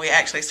talking when we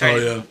actually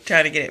started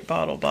trying to get it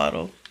bottled.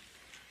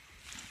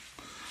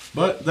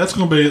 But that's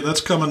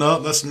coming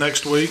up. That's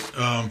next week.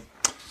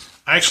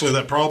 Actually,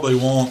 you probably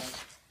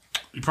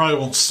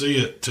won't see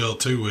it till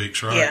 2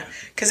 weeks, right? Yeah,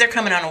 because they're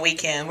coming on a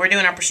weekend. We're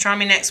doing our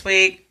pastrami next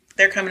week.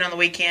 They're coming on the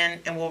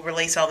weekend, and we'll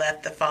release all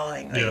that the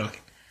following week. Yeah.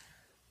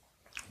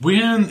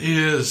 When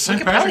is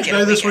St. Patrick's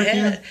Day this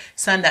weekend?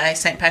 Sunday,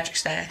 St.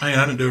 Patrick's Day. Hey,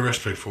 I didn't do a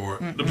recipe for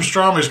it. Mm-mm. The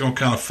pastrami is going to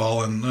kind of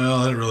fall in.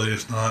 No, that really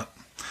is not.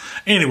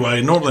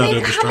 Anyway, normally I do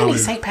pastrami. How many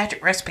St.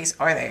 Patrick recipes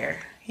are there?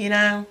 You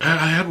know?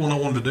 I had one I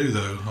wanted to do,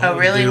 though. Oh,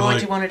 really? What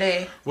did you want to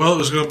do? Well, it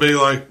was going to be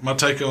like my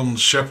take on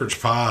shepherd's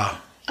pie.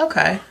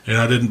 Okay. And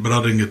I didn't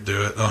get to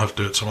do it. I'll have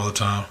to do it some other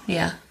time.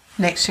 Yeah.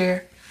 Next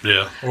year.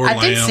 Yeah. Or I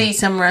did see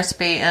some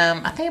recipe.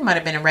 I think it might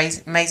have been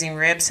Amazing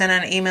Ribs sent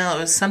out an email. It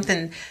was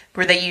something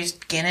where they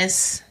used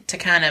Guinness to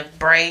kind of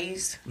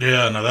braise.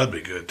 Yeah, no, that'd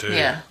be good too.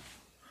 Yeah.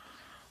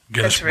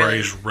 Guinness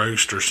braised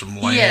roast or some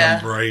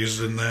lamb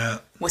braised in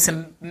that. With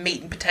some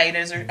meat and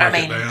potatoes,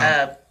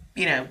 veggies,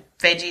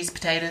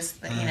 potatoes,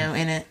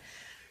 in it.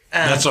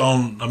 That's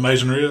on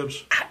Amazing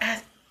Ribs?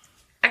 I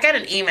got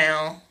an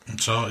email.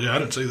 So, yeah, I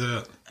didn't see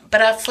that.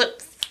 But I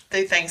flipped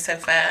through things so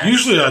fast.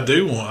 Usually I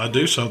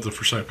do something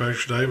for St.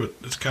 Patrick's Day, but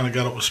it's kind of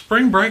got up.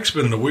 Spring break's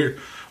been weird.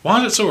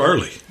 Why is it so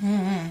early?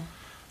 Mm-hmm.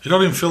 It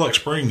don't even feel like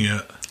spring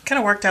yet. Kind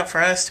of worked out for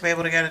us to be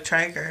able to go to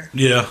Traeger.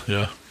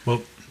 Yeah.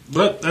 Well,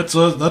 but that's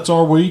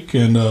our week.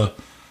 And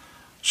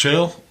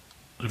Shell,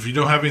 if you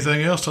don't have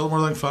anything else, tell them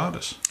where they can find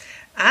us.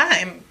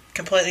 I'm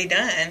completely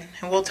done,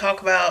 and we'll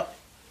talk about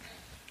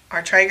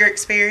our Traeger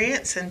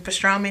experience and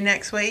pastrami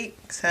next week.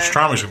 So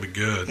pastrami's gonna be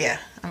good. Yeah,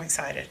 I'm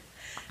excited.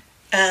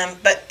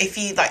 But if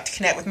you'd like to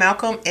connect with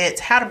Malcolm,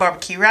 it's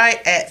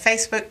HowToBBQRight at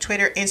Facebook,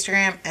 Twitter,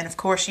 Instagram, and of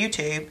course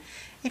YouTube.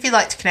 If you'd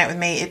like to connect with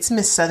me, it's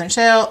Miss Southern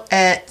Shell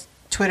at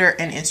Twitter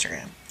and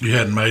Instagram. You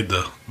hadn't made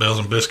the Bells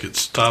and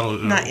Biscuits title?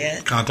 Not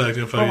yet. Contact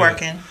info We're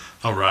working.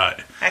 All right.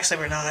 Actually,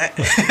 we're not.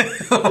 We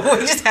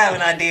just have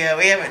an idea.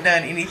 We haven't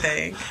done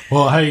anything.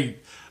 Well, hey,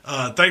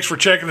 thanks for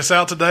checking us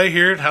out today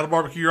here at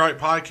HowToBBQRight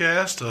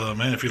Podcast.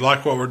 Man, if you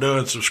like what we're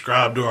doing,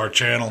 subscribe to our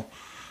channel.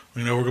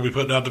 We're going to be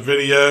putting out the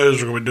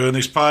videos. We're going to be doing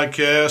these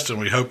podcasts, and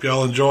we hope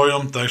y'all enjoy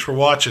them. Thanks for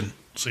watching.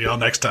 See y'all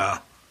next time.